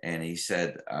 And he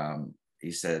said,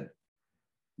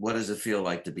 what does it feel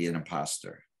like to be an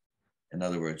imposter? In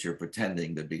other words, you're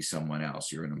pretending to be someone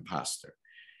else. You're an imposter.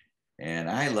 And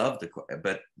I loved it,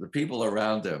 but the people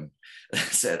around him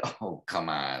said, oh, come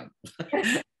on.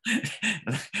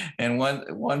 And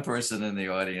one person in the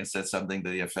audience said something to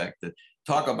the effect that,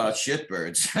 talk about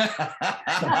shitbirds.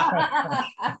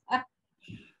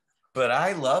 But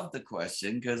I loved the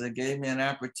question because it gave me an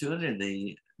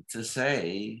opportunity to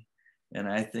say, And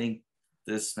I think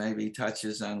this maybe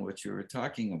touches on what you were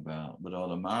talking about with all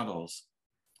the models.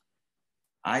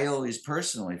 I always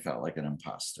personally felt like an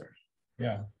imposter.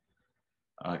 Yeah.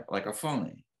 Like a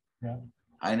phony. Yeah.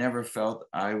 I never felt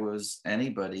I was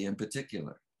anybody in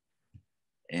particular.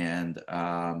 And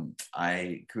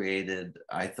I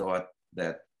thought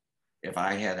that if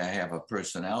I had to have a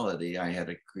personality, I had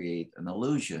to create an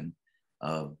illusion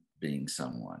of being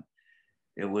someone.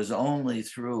 It was only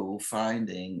through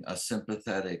finding a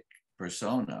sympathetic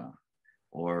persona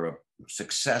or a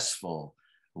successful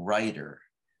writer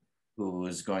who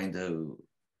was going to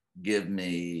give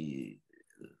me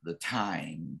the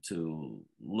time to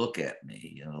look at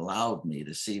me and allowed me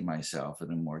to see myself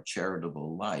in a more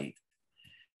charitable light,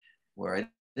 where I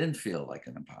didn't feel like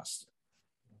an imposter.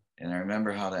 And I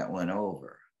remember how that went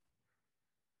over,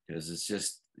 because it's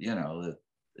just, the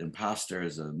imposter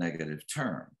is a negative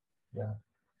term. Yeah.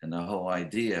 And the whole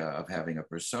idea of having a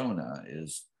persona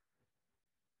is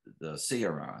the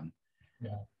Ciaron,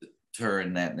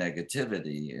 turn that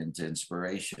negativity into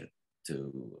inspiration,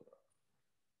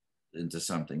 into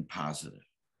something positive.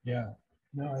 Yeah,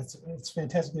 no, it's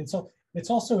fantastic. It's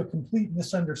also a complete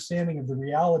misunderstanding of the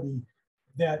reality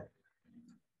that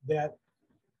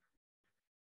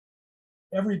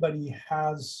everybody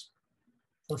has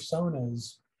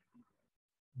personas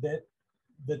that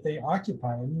they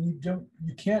occupy. I mean,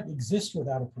 you can't exist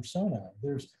without a persona.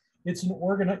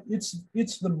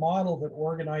 It's the model that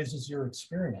organizes your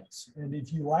experience. And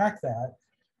if you lack that,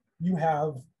 you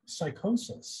have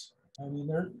psychosis. I mean,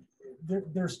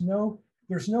 there's no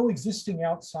existing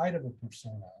outside of a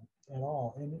persona at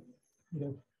all. And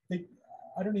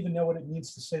I don't even know what it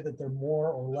means to say that they're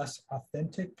more or less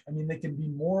authentic. I mean, they can be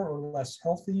more or less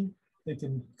healthy. They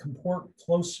can comport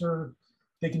closer.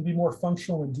 They can be more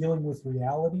functional in dealing with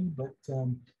reality. But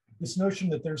this notion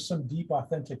that there's some deep,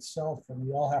 authentic self that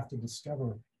we all have to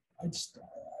discover,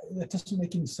 that doesn't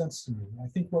make any sense to me. I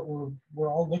think what we're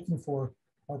all looking for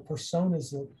are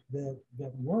personas that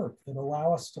work, that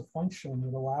allow us to function,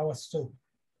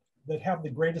 that have the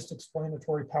greatest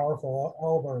explanatory power for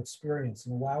all of our experience,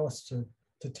 and allow us to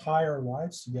tie our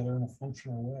lives together in a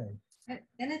functional way.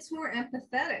 And it's more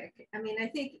empathetic. I mean, I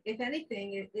think if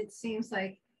anything, it seems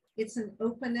like it's an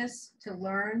openness to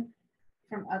learn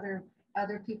from other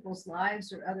people's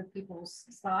lives or other people's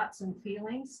thoughts and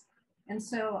feelings. And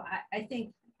so I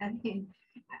think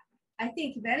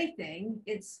if anything,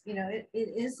 it's, it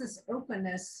is this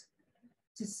openness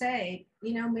to say,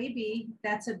 maybe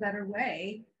that's a better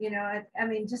way. I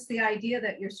mean, just the idea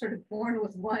that you're sort of born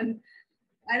with one.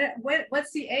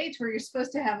 What's the age where you're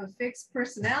supposed to have a fixed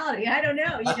personality? I don't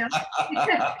know.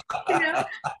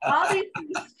 All these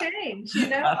things change.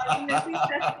 I mean, I think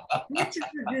that's which is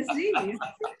the disease.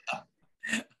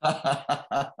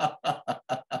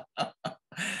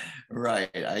 Right.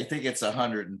 I think it's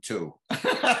 102.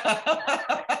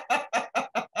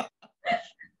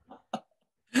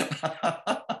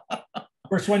 Of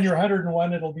course, when you're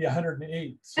 101, it'll be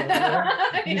 108. So you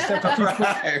just have to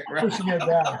keep pushing it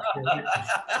back.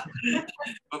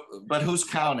 But who's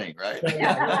counting, right?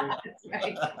 Yeah, that's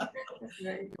right. That's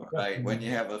right. Right. When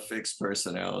you have a fixed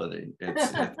personality,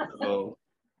 it's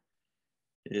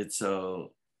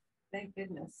so. Thank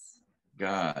goodness.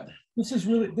 God. This is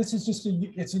just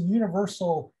it's a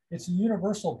universal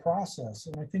process,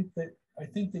 and I think that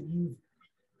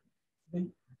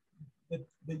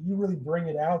you really bring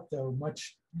it out, though.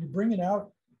 You bring it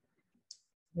out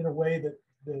in a way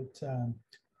that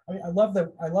I love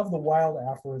the Wilde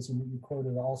aphorism that you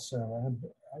quoted also, and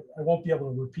I won't be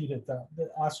able to repeat it.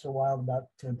 The Oscar Wilde about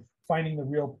finding the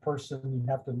real person. You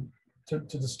have to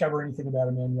discover anything about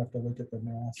a man, you have to look at the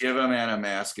mask. Give a man a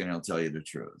mask and he'll tell you the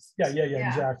truth. Yeah,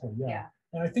 exactly. Yeah.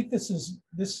 And I think this,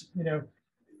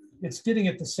 it's getting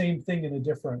at the same thing in a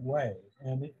different way.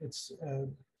 And it's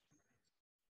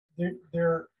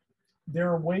there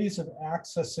are ways of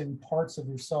accessing parts of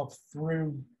yourself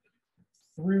through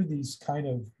these kind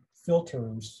of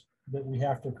filters that we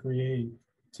have to create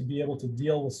to be able to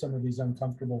deal with some of these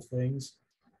uncomfortable things,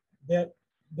 that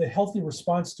the healthy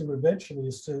response to eventually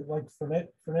is to, like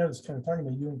Fernette was kind of talking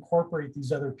about, you incorporate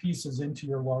these other pieces into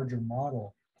your larger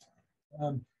model.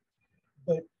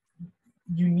 But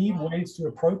you need ways to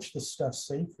approach this stuff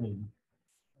safely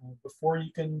before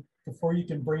you can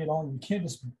bring it on. You can't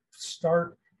just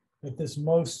start at this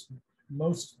most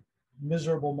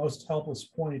miserable, most helpless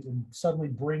point and suddenly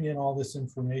bring in all this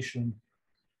information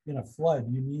in a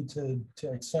flood. You need to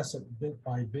access it bit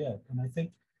by bit. And I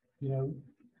think,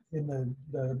 in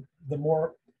the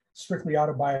more strictly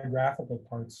autobiographical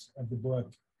parts of the book,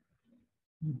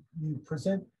 you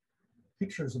present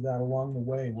pictures of that along the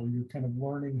way, where you're kind of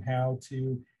learning how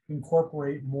to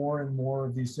incorporate more and more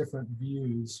of these different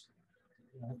views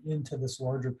into this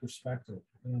larger perspective.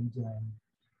 And you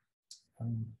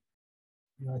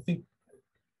know, I think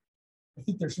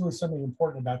there's really something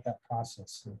important about that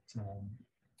process that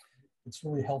it's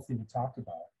really healthy to talk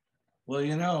about. Well,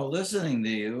 you know, listening to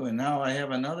you, and now I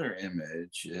have another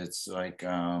image. It's like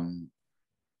that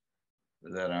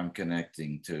I'm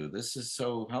connecting to. This is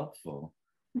so helpful.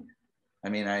 I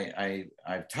mean,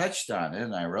 I've touched on it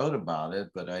and I wrote about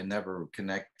it, but I never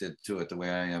connected to it the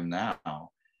way I am now.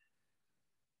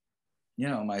 You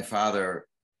know, my father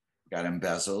got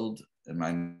embezzled, and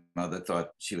my mother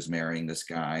thought she was marrying this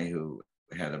guy who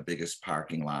had the biggest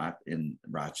parking lot in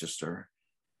Rochester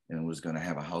and was going to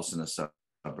have a house in the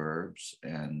suburbs.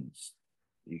 And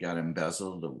he got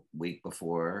embezzled a week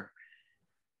before,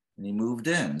 and he moved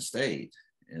in, stayed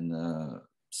in the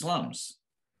slums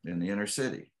in the inner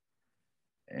city.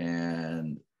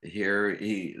 And here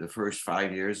the first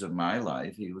 5 years of my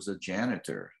life, he was a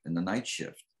janitor in the night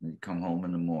shift. He'd come home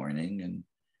in the morning, and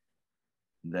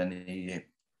then he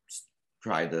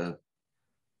tried to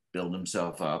build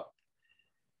himself up.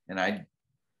 And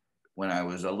when I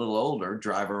was a little older,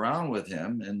 drive around with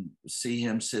him and see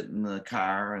him sit in the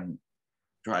car and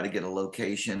try to get a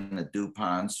location at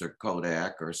DuPont's or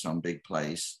Kodak or some big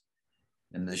place.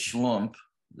 And the schlump,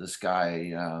 this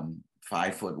guy,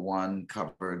 5'1",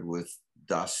 covered with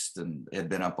dust and had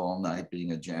been up all night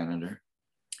being a janitor,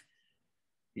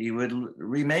 he would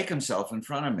remake himself in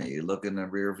front of me. He'd look in the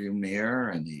rearview mirror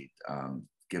and he'd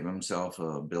give himself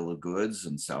a bill of goods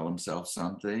and sell himself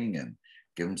something and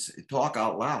talk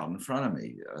out loud in front of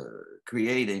me,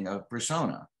 creating a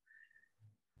persona.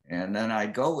 And then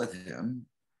I'd go with him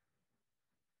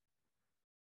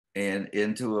and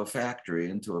into a factory,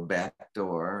 into a back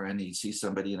door, and he'd see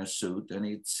somebody in a suit and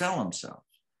he'd sell himself.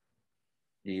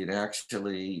 He'd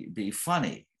actually be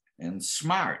funny and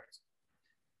smart.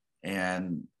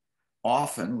 And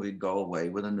often we'd go away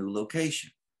with a new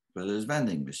location for his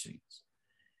vending machines.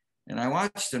 And I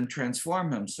watched him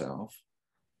transform himself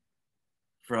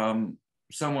from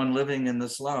someone living in the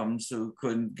slums who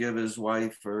couldn't give his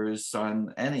wife or his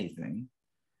son anything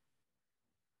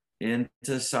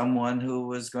into someone who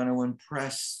was going to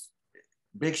impress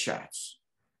big shots.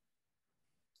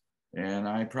 And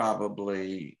I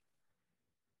probably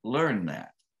learned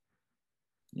that.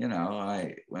 You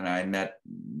know, when I met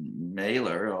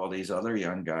Mailer, all these other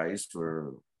young guys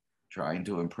were trying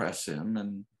to impress him,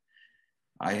 and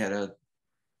I had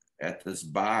at this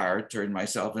bar, turned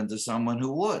myself into someone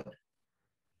who would.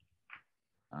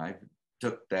 I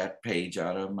took that page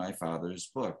out of my father's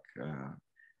book.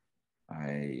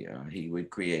 He would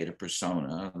create a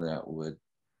persona that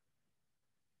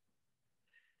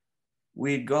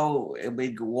we'd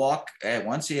walk,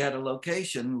 once he had a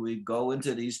location, we'd go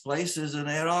into these places, and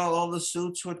they had all the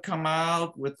suits would come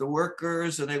out with the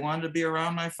workers, and they wanted to be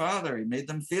around my father. He made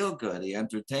them feel good. He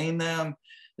entertained them.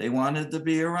 They wanted to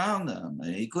be around them.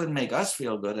 And he couldn't make us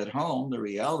feel good at home. The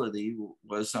reality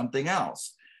was something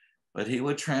else. But he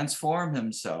would transform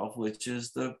himself, which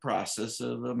is the process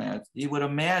of imagine. He would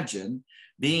imagine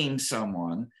being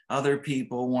someone other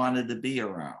people wanted to be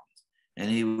around. And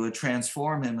he would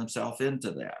transform himself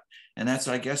into that. And that's,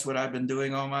 I guess, what I've been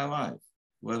doing all my life,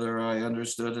 whether I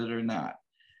understood it or not.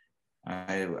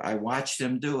 I watched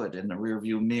him do it in the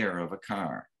rearview mirror of a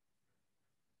car.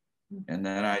 And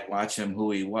then I'd watch him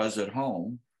who he was at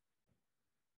home.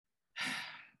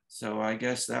 So I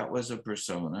guess that was a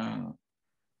persona.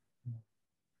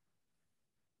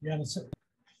 Yeah, and it's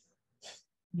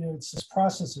this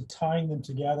process of tying them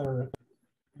together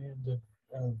and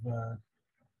of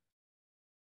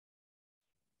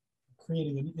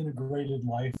creating an integrated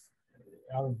life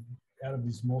out of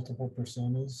these multiple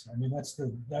personas. I mean, that's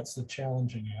the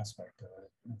challenging aspect of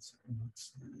it.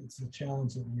 It's the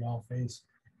challenge that we all face.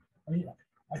 I mean,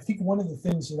 I think one of the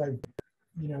things that I've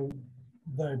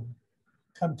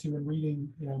come to in reading,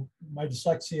 my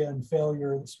dyslexia and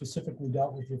failure specifically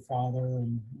dealt with your father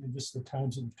and just the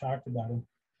times that you've talked about him,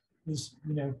 is,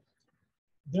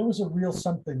 there was a real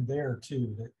something there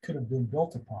too that could have been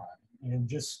built upon. And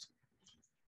just,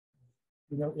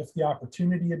 if the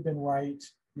opportunity had been right,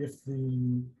 if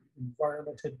the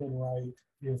environment had been right,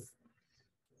 if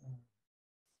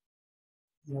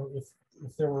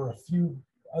there were a few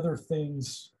other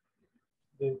things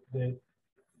that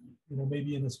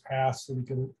maybe in his past that he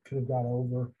could have got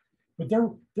over, but there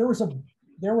was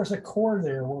a core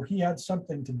there where he had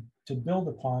something to build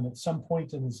upon at some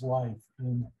point in his life,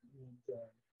 and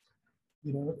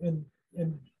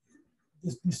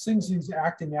these things he's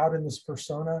acting out in this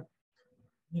persona,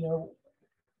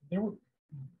 they were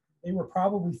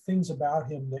probably things about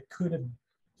him that could have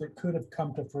that could have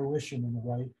come to fruition in the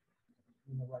right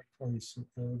place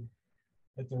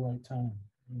at the right time.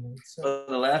 You know, so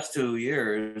the last 2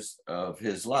 years of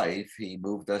his life, he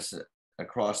moved us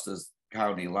across the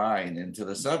county line into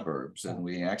the suburbs, and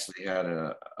we actually had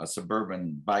a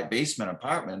suburban basement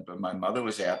apartment. But my mother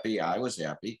was happy, I was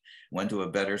happy. Went to a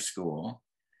better school,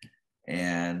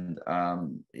 and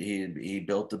he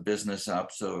built the business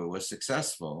up so it was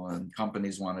successful, and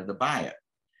companies wanted to buy it.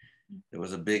 There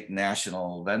was a big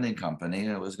national vending company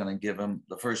that was going to give him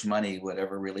the first money he would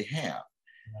ever really have.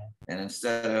 And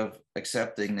instead of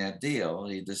accepting that deal,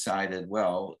 he decided,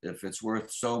 well, if it's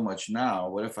worth so much now,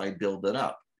 what if I build it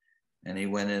up? And he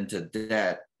went into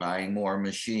debt buying more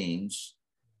machines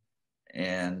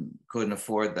and couldn't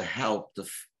afford the help to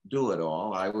do it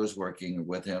all. I was working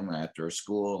with him after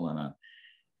school,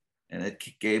 and it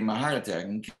gave him a heart attack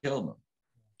and killed him.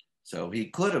 So he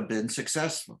could have been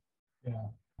successful,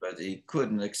 but he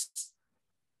couldn't.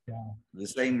 The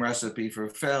same recipe for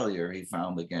failure he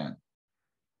found again.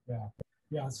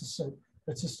 It's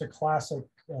just a classic,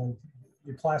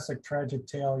 the classic tragic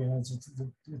tale. You know,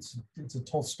 it's a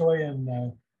Tolstoyan,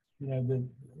 you know,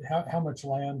 how much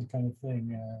land kind of thing.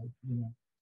 You know,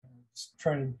 just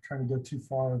trying to go too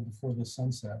far before the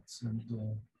sun sets. And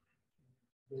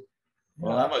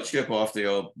well, I'm gonna chip off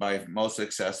my most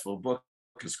successful book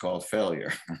is called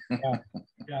Failure.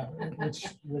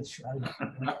 which I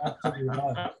absolutely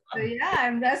love. So yeah,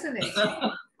 I'm resonating.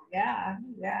 Yeah.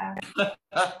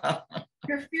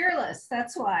 You're fearless.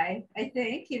 That's why, I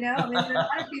think, you know, I mean, there are a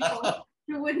lot of people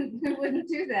who wouldn't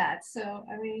do that. So,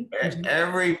 I mean,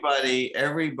 everybody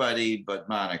but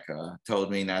Monica told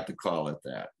me not to call it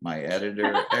that. My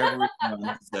editor, everyone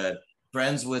said,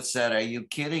 friends would said, are you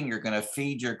kidding? You're going to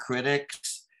feed your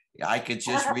critics? I could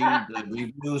just read the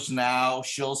reviews now.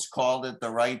 Schultz called it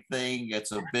the right thing.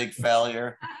 It's a big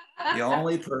failure. The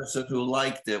only person who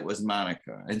liked it was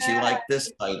Monica, and she liked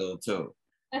this title too.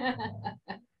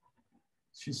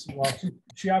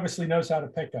 She obviously knows how to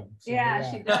pick them. So,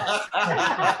 she does.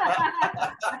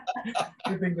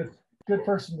 You're being a good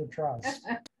person to trust.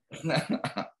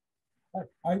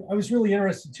 I was really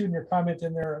interested too in your comment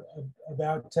in there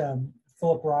about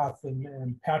Philip Roth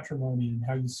and patrimony, and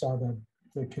how you saw the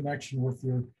connection with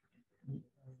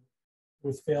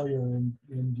failure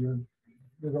and your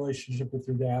relationship with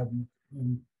your dad,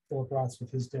 and Philip Roth's with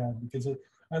his dad, because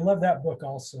I love that book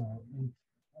also. And,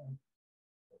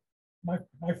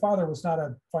 my father was not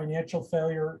a financial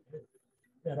failure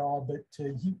at all, but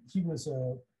he was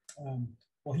a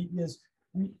well, he is.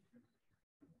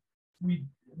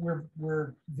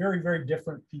 We're very, very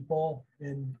different people,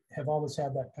 and have always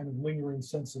had that kind of lingering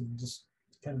sense of just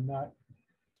kind of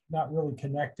not really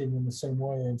connecting in the same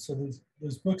way. And so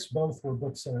those books both were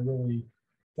books that I really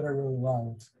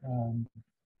loved.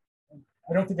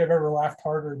 I don't think I've ever laughed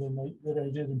harder than I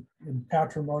did in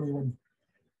Patrimony when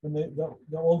the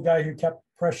old guy who kept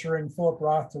pressuring Philip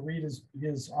Roth to read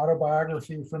his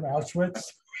autobiography from Auschwitz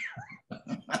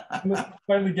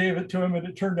finally gave it to him, and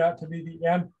it turned out to be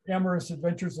the amorous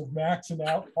adventures of Max and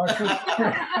Auschwitz.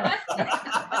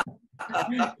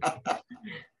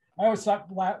 I always thought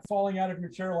falling out of your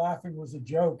chair laughing was a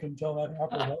joke until that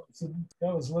happened.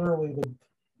 That was literally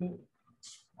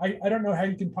I don't know how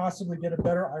you can possibly get a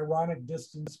better ironic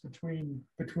distance between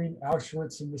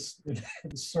Auschwitz and this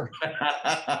sort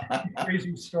of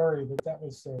crazy story, but that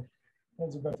was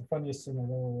about the funniest thing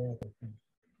I've ever read, I think.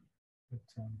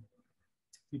 But,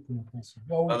 deeply impressive.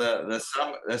 Well,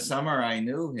 the summer I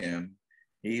knew him,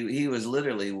 he was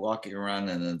literally walking around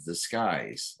in a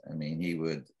disguise. I mean, he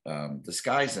would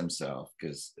disguise himself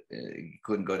because he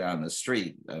couldn't go down the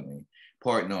street. I mean,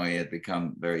 Portnoy had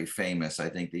become very famous, I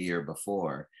think, the year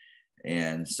before.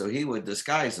 And so he would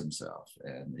disguise himself,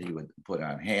 and he would put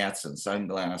on hats and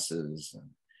sunglasses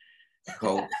and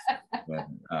coats.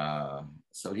 And,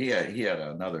 so he had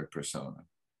another persona.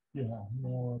 Yeah,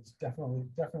 no, it's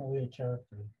definitely a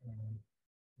character.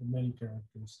 Many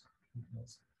characters.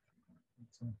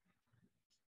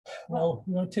 Well,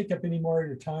 we won't take up any more of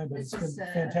your time, but it's been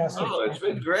fantastic. Oh, it's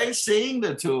been great seeing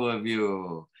the two of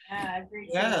you.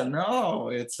 Yeah, no,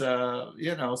 it's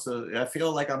you know, so I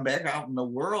feel like I'm back out in the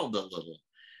world a little.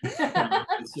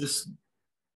 It's just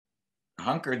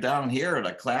hunkered down here.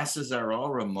 The classes are all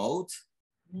remote.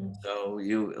 So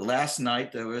last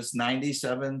night there was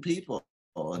 97 people,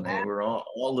 and they were all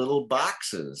little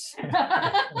boxes.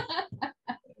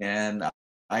 And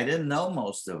I didn't know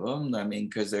most of them. I mean,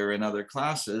 because they're in other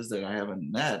classes that I haven't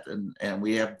met, and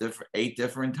we have 8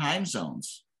 different time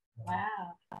zones.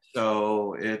 Wow.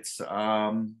 So it's you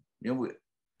know,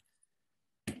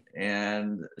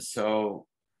 and so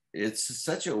it's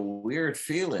such a weird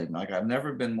feeling. Like I've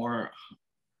never been more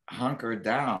hunkered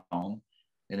down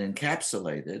and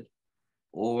encapsulated,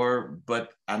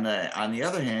 but on the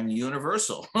other hand,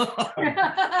 universal.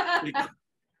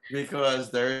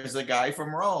 Because there's a guy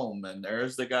from Rome, and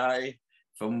there's the guy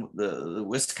from the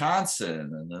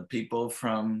Wisconsin, and the people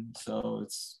from, so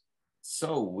it's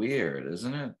so weird,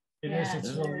 isn't it? It is.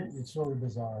 It's really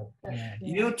bizarre. Yeah.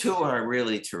 You two are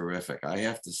really terrific. I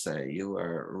have to say, you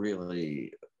are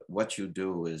really, what you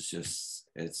do is just,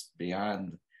 it's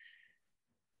beyond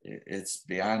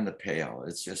the pale.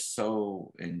 It's just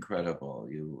so incredible.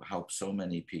 You help so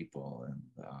many people, and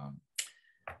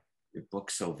your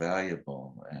book's so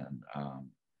valuable, and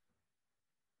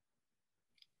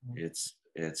it's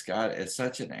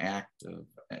such an act of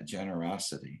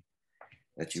generosity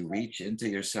that you reach into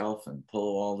yourself and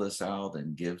pull all this out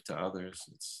and give to others.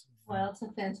 It's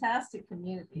a fantastic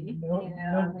community.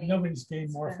 Nobody's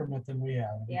gained more from it than we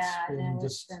have.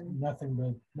 It's been nothing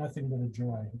but a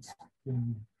joy. It's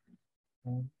been,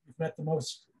 we've met the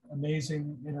most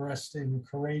amazing, interesting,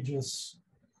 courageous,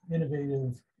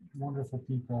 innovative, wonderful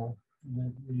people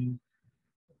that we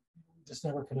just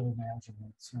never could have imagined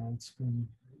it. So it's been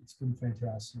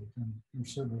fantastic, and you're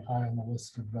certainly high on the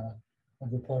list of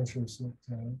the pleasures that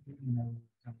come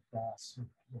across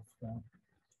if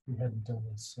we hadn't done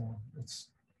this. So it's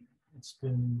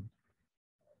been,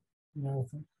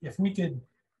 if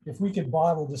we could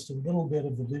bottle just a little bit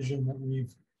of the vision that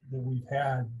we've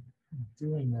had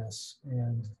doing this,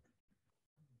 and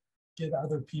get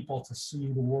other people to see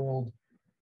the world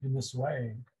in this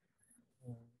way,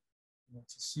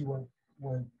 to see what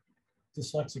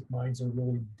dyslexic minds are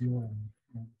really doing.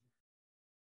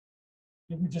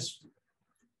 It would just,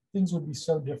 things would be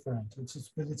so different. It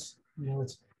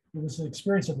was the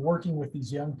experience of working with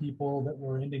these young people that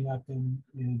were ending up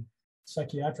in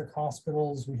psychiatric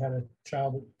hospitals. We had a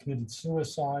child that committed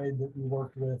suicide that we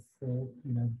worked with,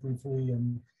 briefly,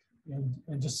 and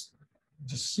just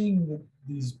seeing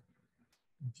these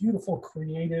beautiful,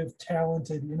 creative,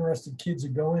 talented, interested kids who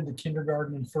go into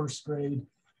kindergarten and first grade,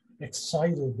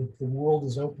 excited that the world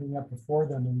is opening up before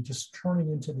them, and just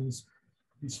turning into these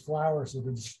flowers that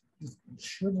are just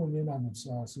shriveling in on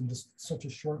themselves in just such a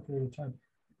short period of time.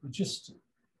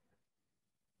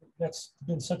 That's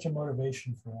been such a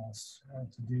motivation for us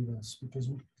to do this, because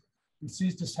we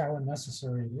see just how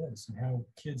unnecessary it is, and how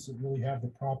kids that really have the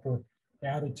proper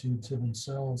attitude to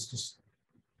themselves just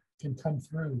can come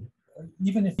through.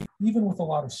 Even with a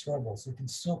lot of struggles, they can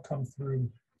still come through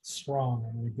strong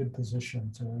and in a good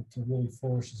position to really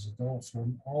flourish as adults,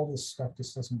 when all this stuff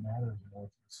just doesn't matter anymore.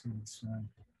 So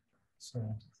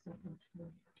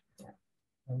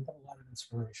we've got a lot of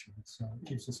inspiration, so it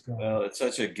keeps us going. Well, it's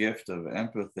such a gift of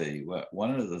empathy.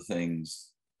 One of the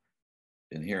things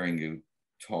in hearing you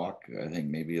talk, I think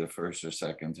maybe the first or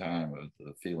second time, was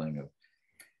the feeling of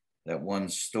that one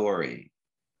story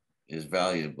is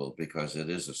valuable because it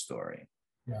is a story.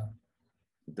 Yeah.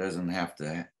 It doesn't have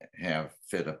to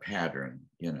fit a pattern,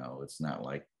 it's not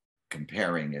like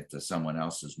comparing it to someone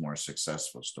else's more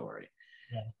successful story.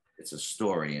 Yeah. It's a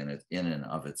story in and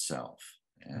of itself.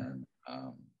 And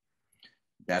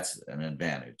that's an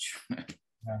advantage.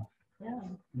 Yeah.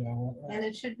 Well, and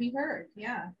it should be heard.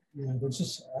 Yeah. Yeah, there's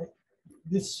just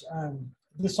this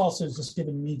also has just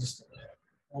given me just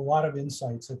a lot of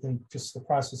insights. I think just the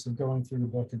process of going through the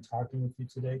book and talking with you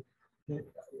today,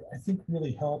 I think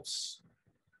really helps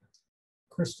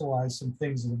crystallize some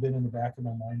things that have been in the back of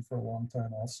my mind for a long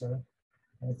time also.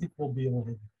 And I think we'll be able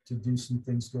to do some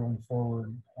things going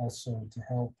forward also to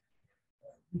help,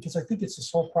 because I think it's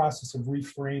this whole process of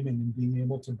reframing and being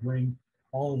able to bring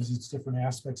all of these different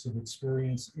aspects of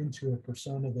experience into a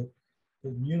persona that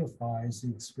unifies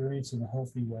the experience in a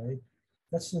healthy way.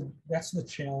 That's the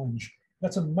challenge.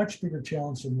 That's a much bigger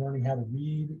challenge than learning how to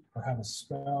read or how to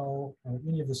spell or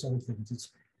any of this other things.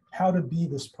 It's how to be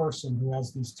this person who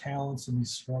has these talents and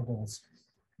these struggles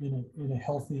in a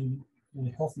healthy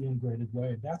integrated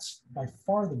way. That's by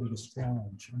far the biggest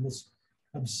challenge. And this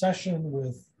obsession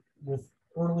with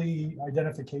early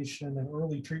identification and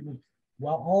early treatment,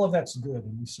 while all of that's good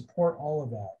and we support all of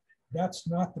that, that's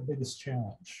not the biggest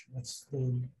challenge. That's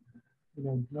the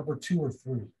number 2 or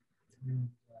 3.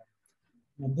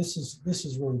 And this is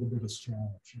really the biggest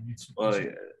challenge.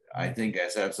 I think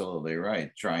that's absolutely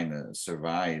right. Trying to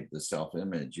survive the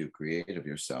self-image you create of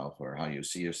yourself, or how you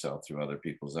see yourself through other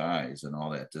people's eyes, and all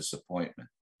that disappointment,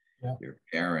 your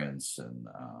parents, and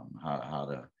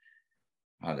how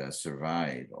to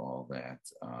survive all that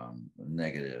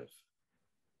negative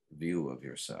view of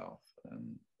yourself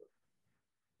and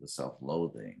the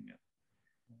self-loathing.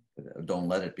 Don't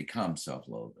let it become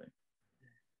self-loathing.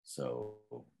 So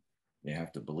you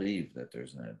have to believe that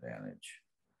there's an advantage.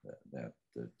 that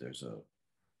there's a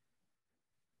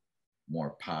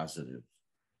more positive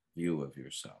view of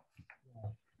yourself.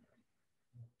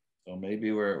 So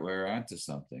maybe we're onto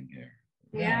something here.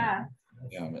 Yeah.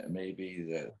 Yeah, maybe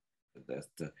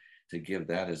to give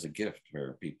that as a gift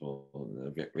for people,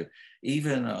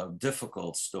 even a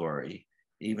difficult story,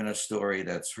 even a story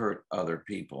that's hurt other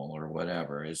people or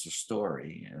whatever, is a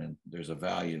story, and there's a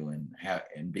value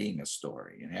in being a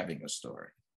story and having a story.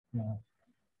 Yeah.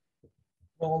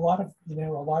 Well, a lot of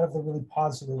the really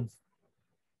positive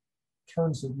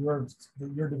turns that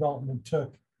your development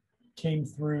took came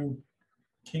through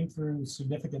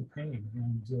significant pain.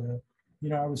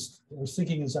 And I was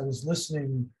thinking as I was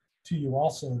listening to you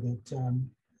also that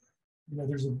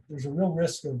there's a real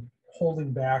risk of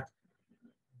holding back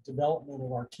development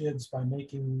of our kids by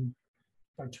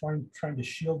trying to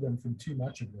shield them from too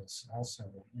much of this also,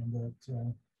 and that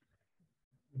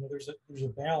there's a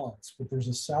balance, but there's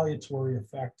a salutary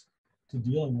effect to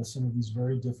dealing with some of these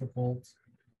very difficult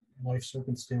life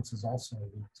circumstances also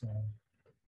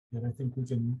that I think we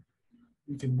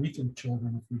can weaken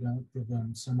children if we don't give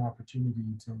them some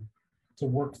opportunity to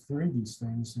work through these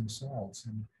things themselves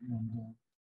and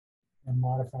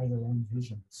modify their own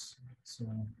visions. So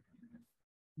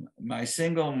my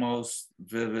single most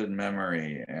vivid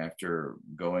memory after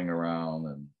going around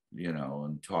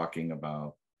and talking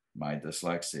about my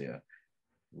dyslexia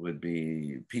would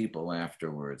be people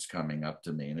afterwards coming up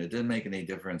to me, and it didn't make any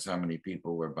difference how many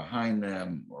people were behind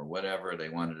them or whatever. They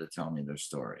wanted to tell me their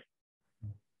story.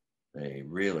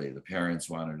 The parents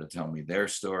wanted to tell me their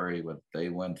story, what they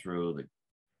went through, the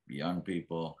young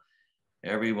people.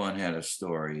 Everyone had a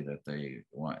story that they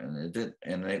want,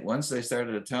 and once they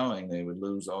started telling, they would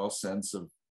lose all sense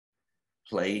of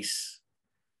place.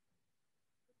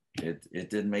 It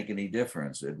didn't make any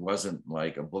difference. It wasn't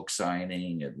like a book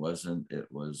signing. It was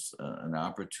an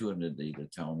opportunity to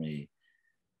tell me.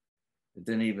 They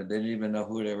didn't even know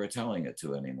who they were telling it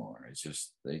to anymore.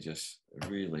 They just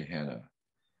really had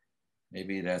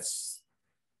maybe that's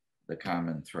the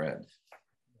common thread.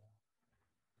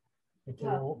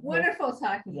 Well, wonderful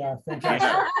talking. Yeah, thank you.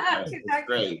 It's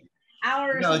great.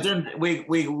 Hours. No, it didn't. We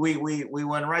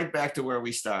went right back to where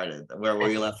we started, where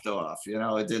we left off.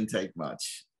 It didn't take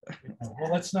much.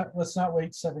 Well, let's not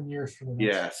wait 7 years for the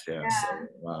next. Yes. Yeah.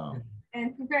 Wow.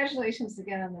 And congratulations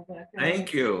again on the book.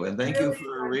 Thank you, and thank you Really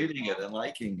for reading it and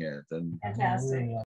liking it. And fantastic.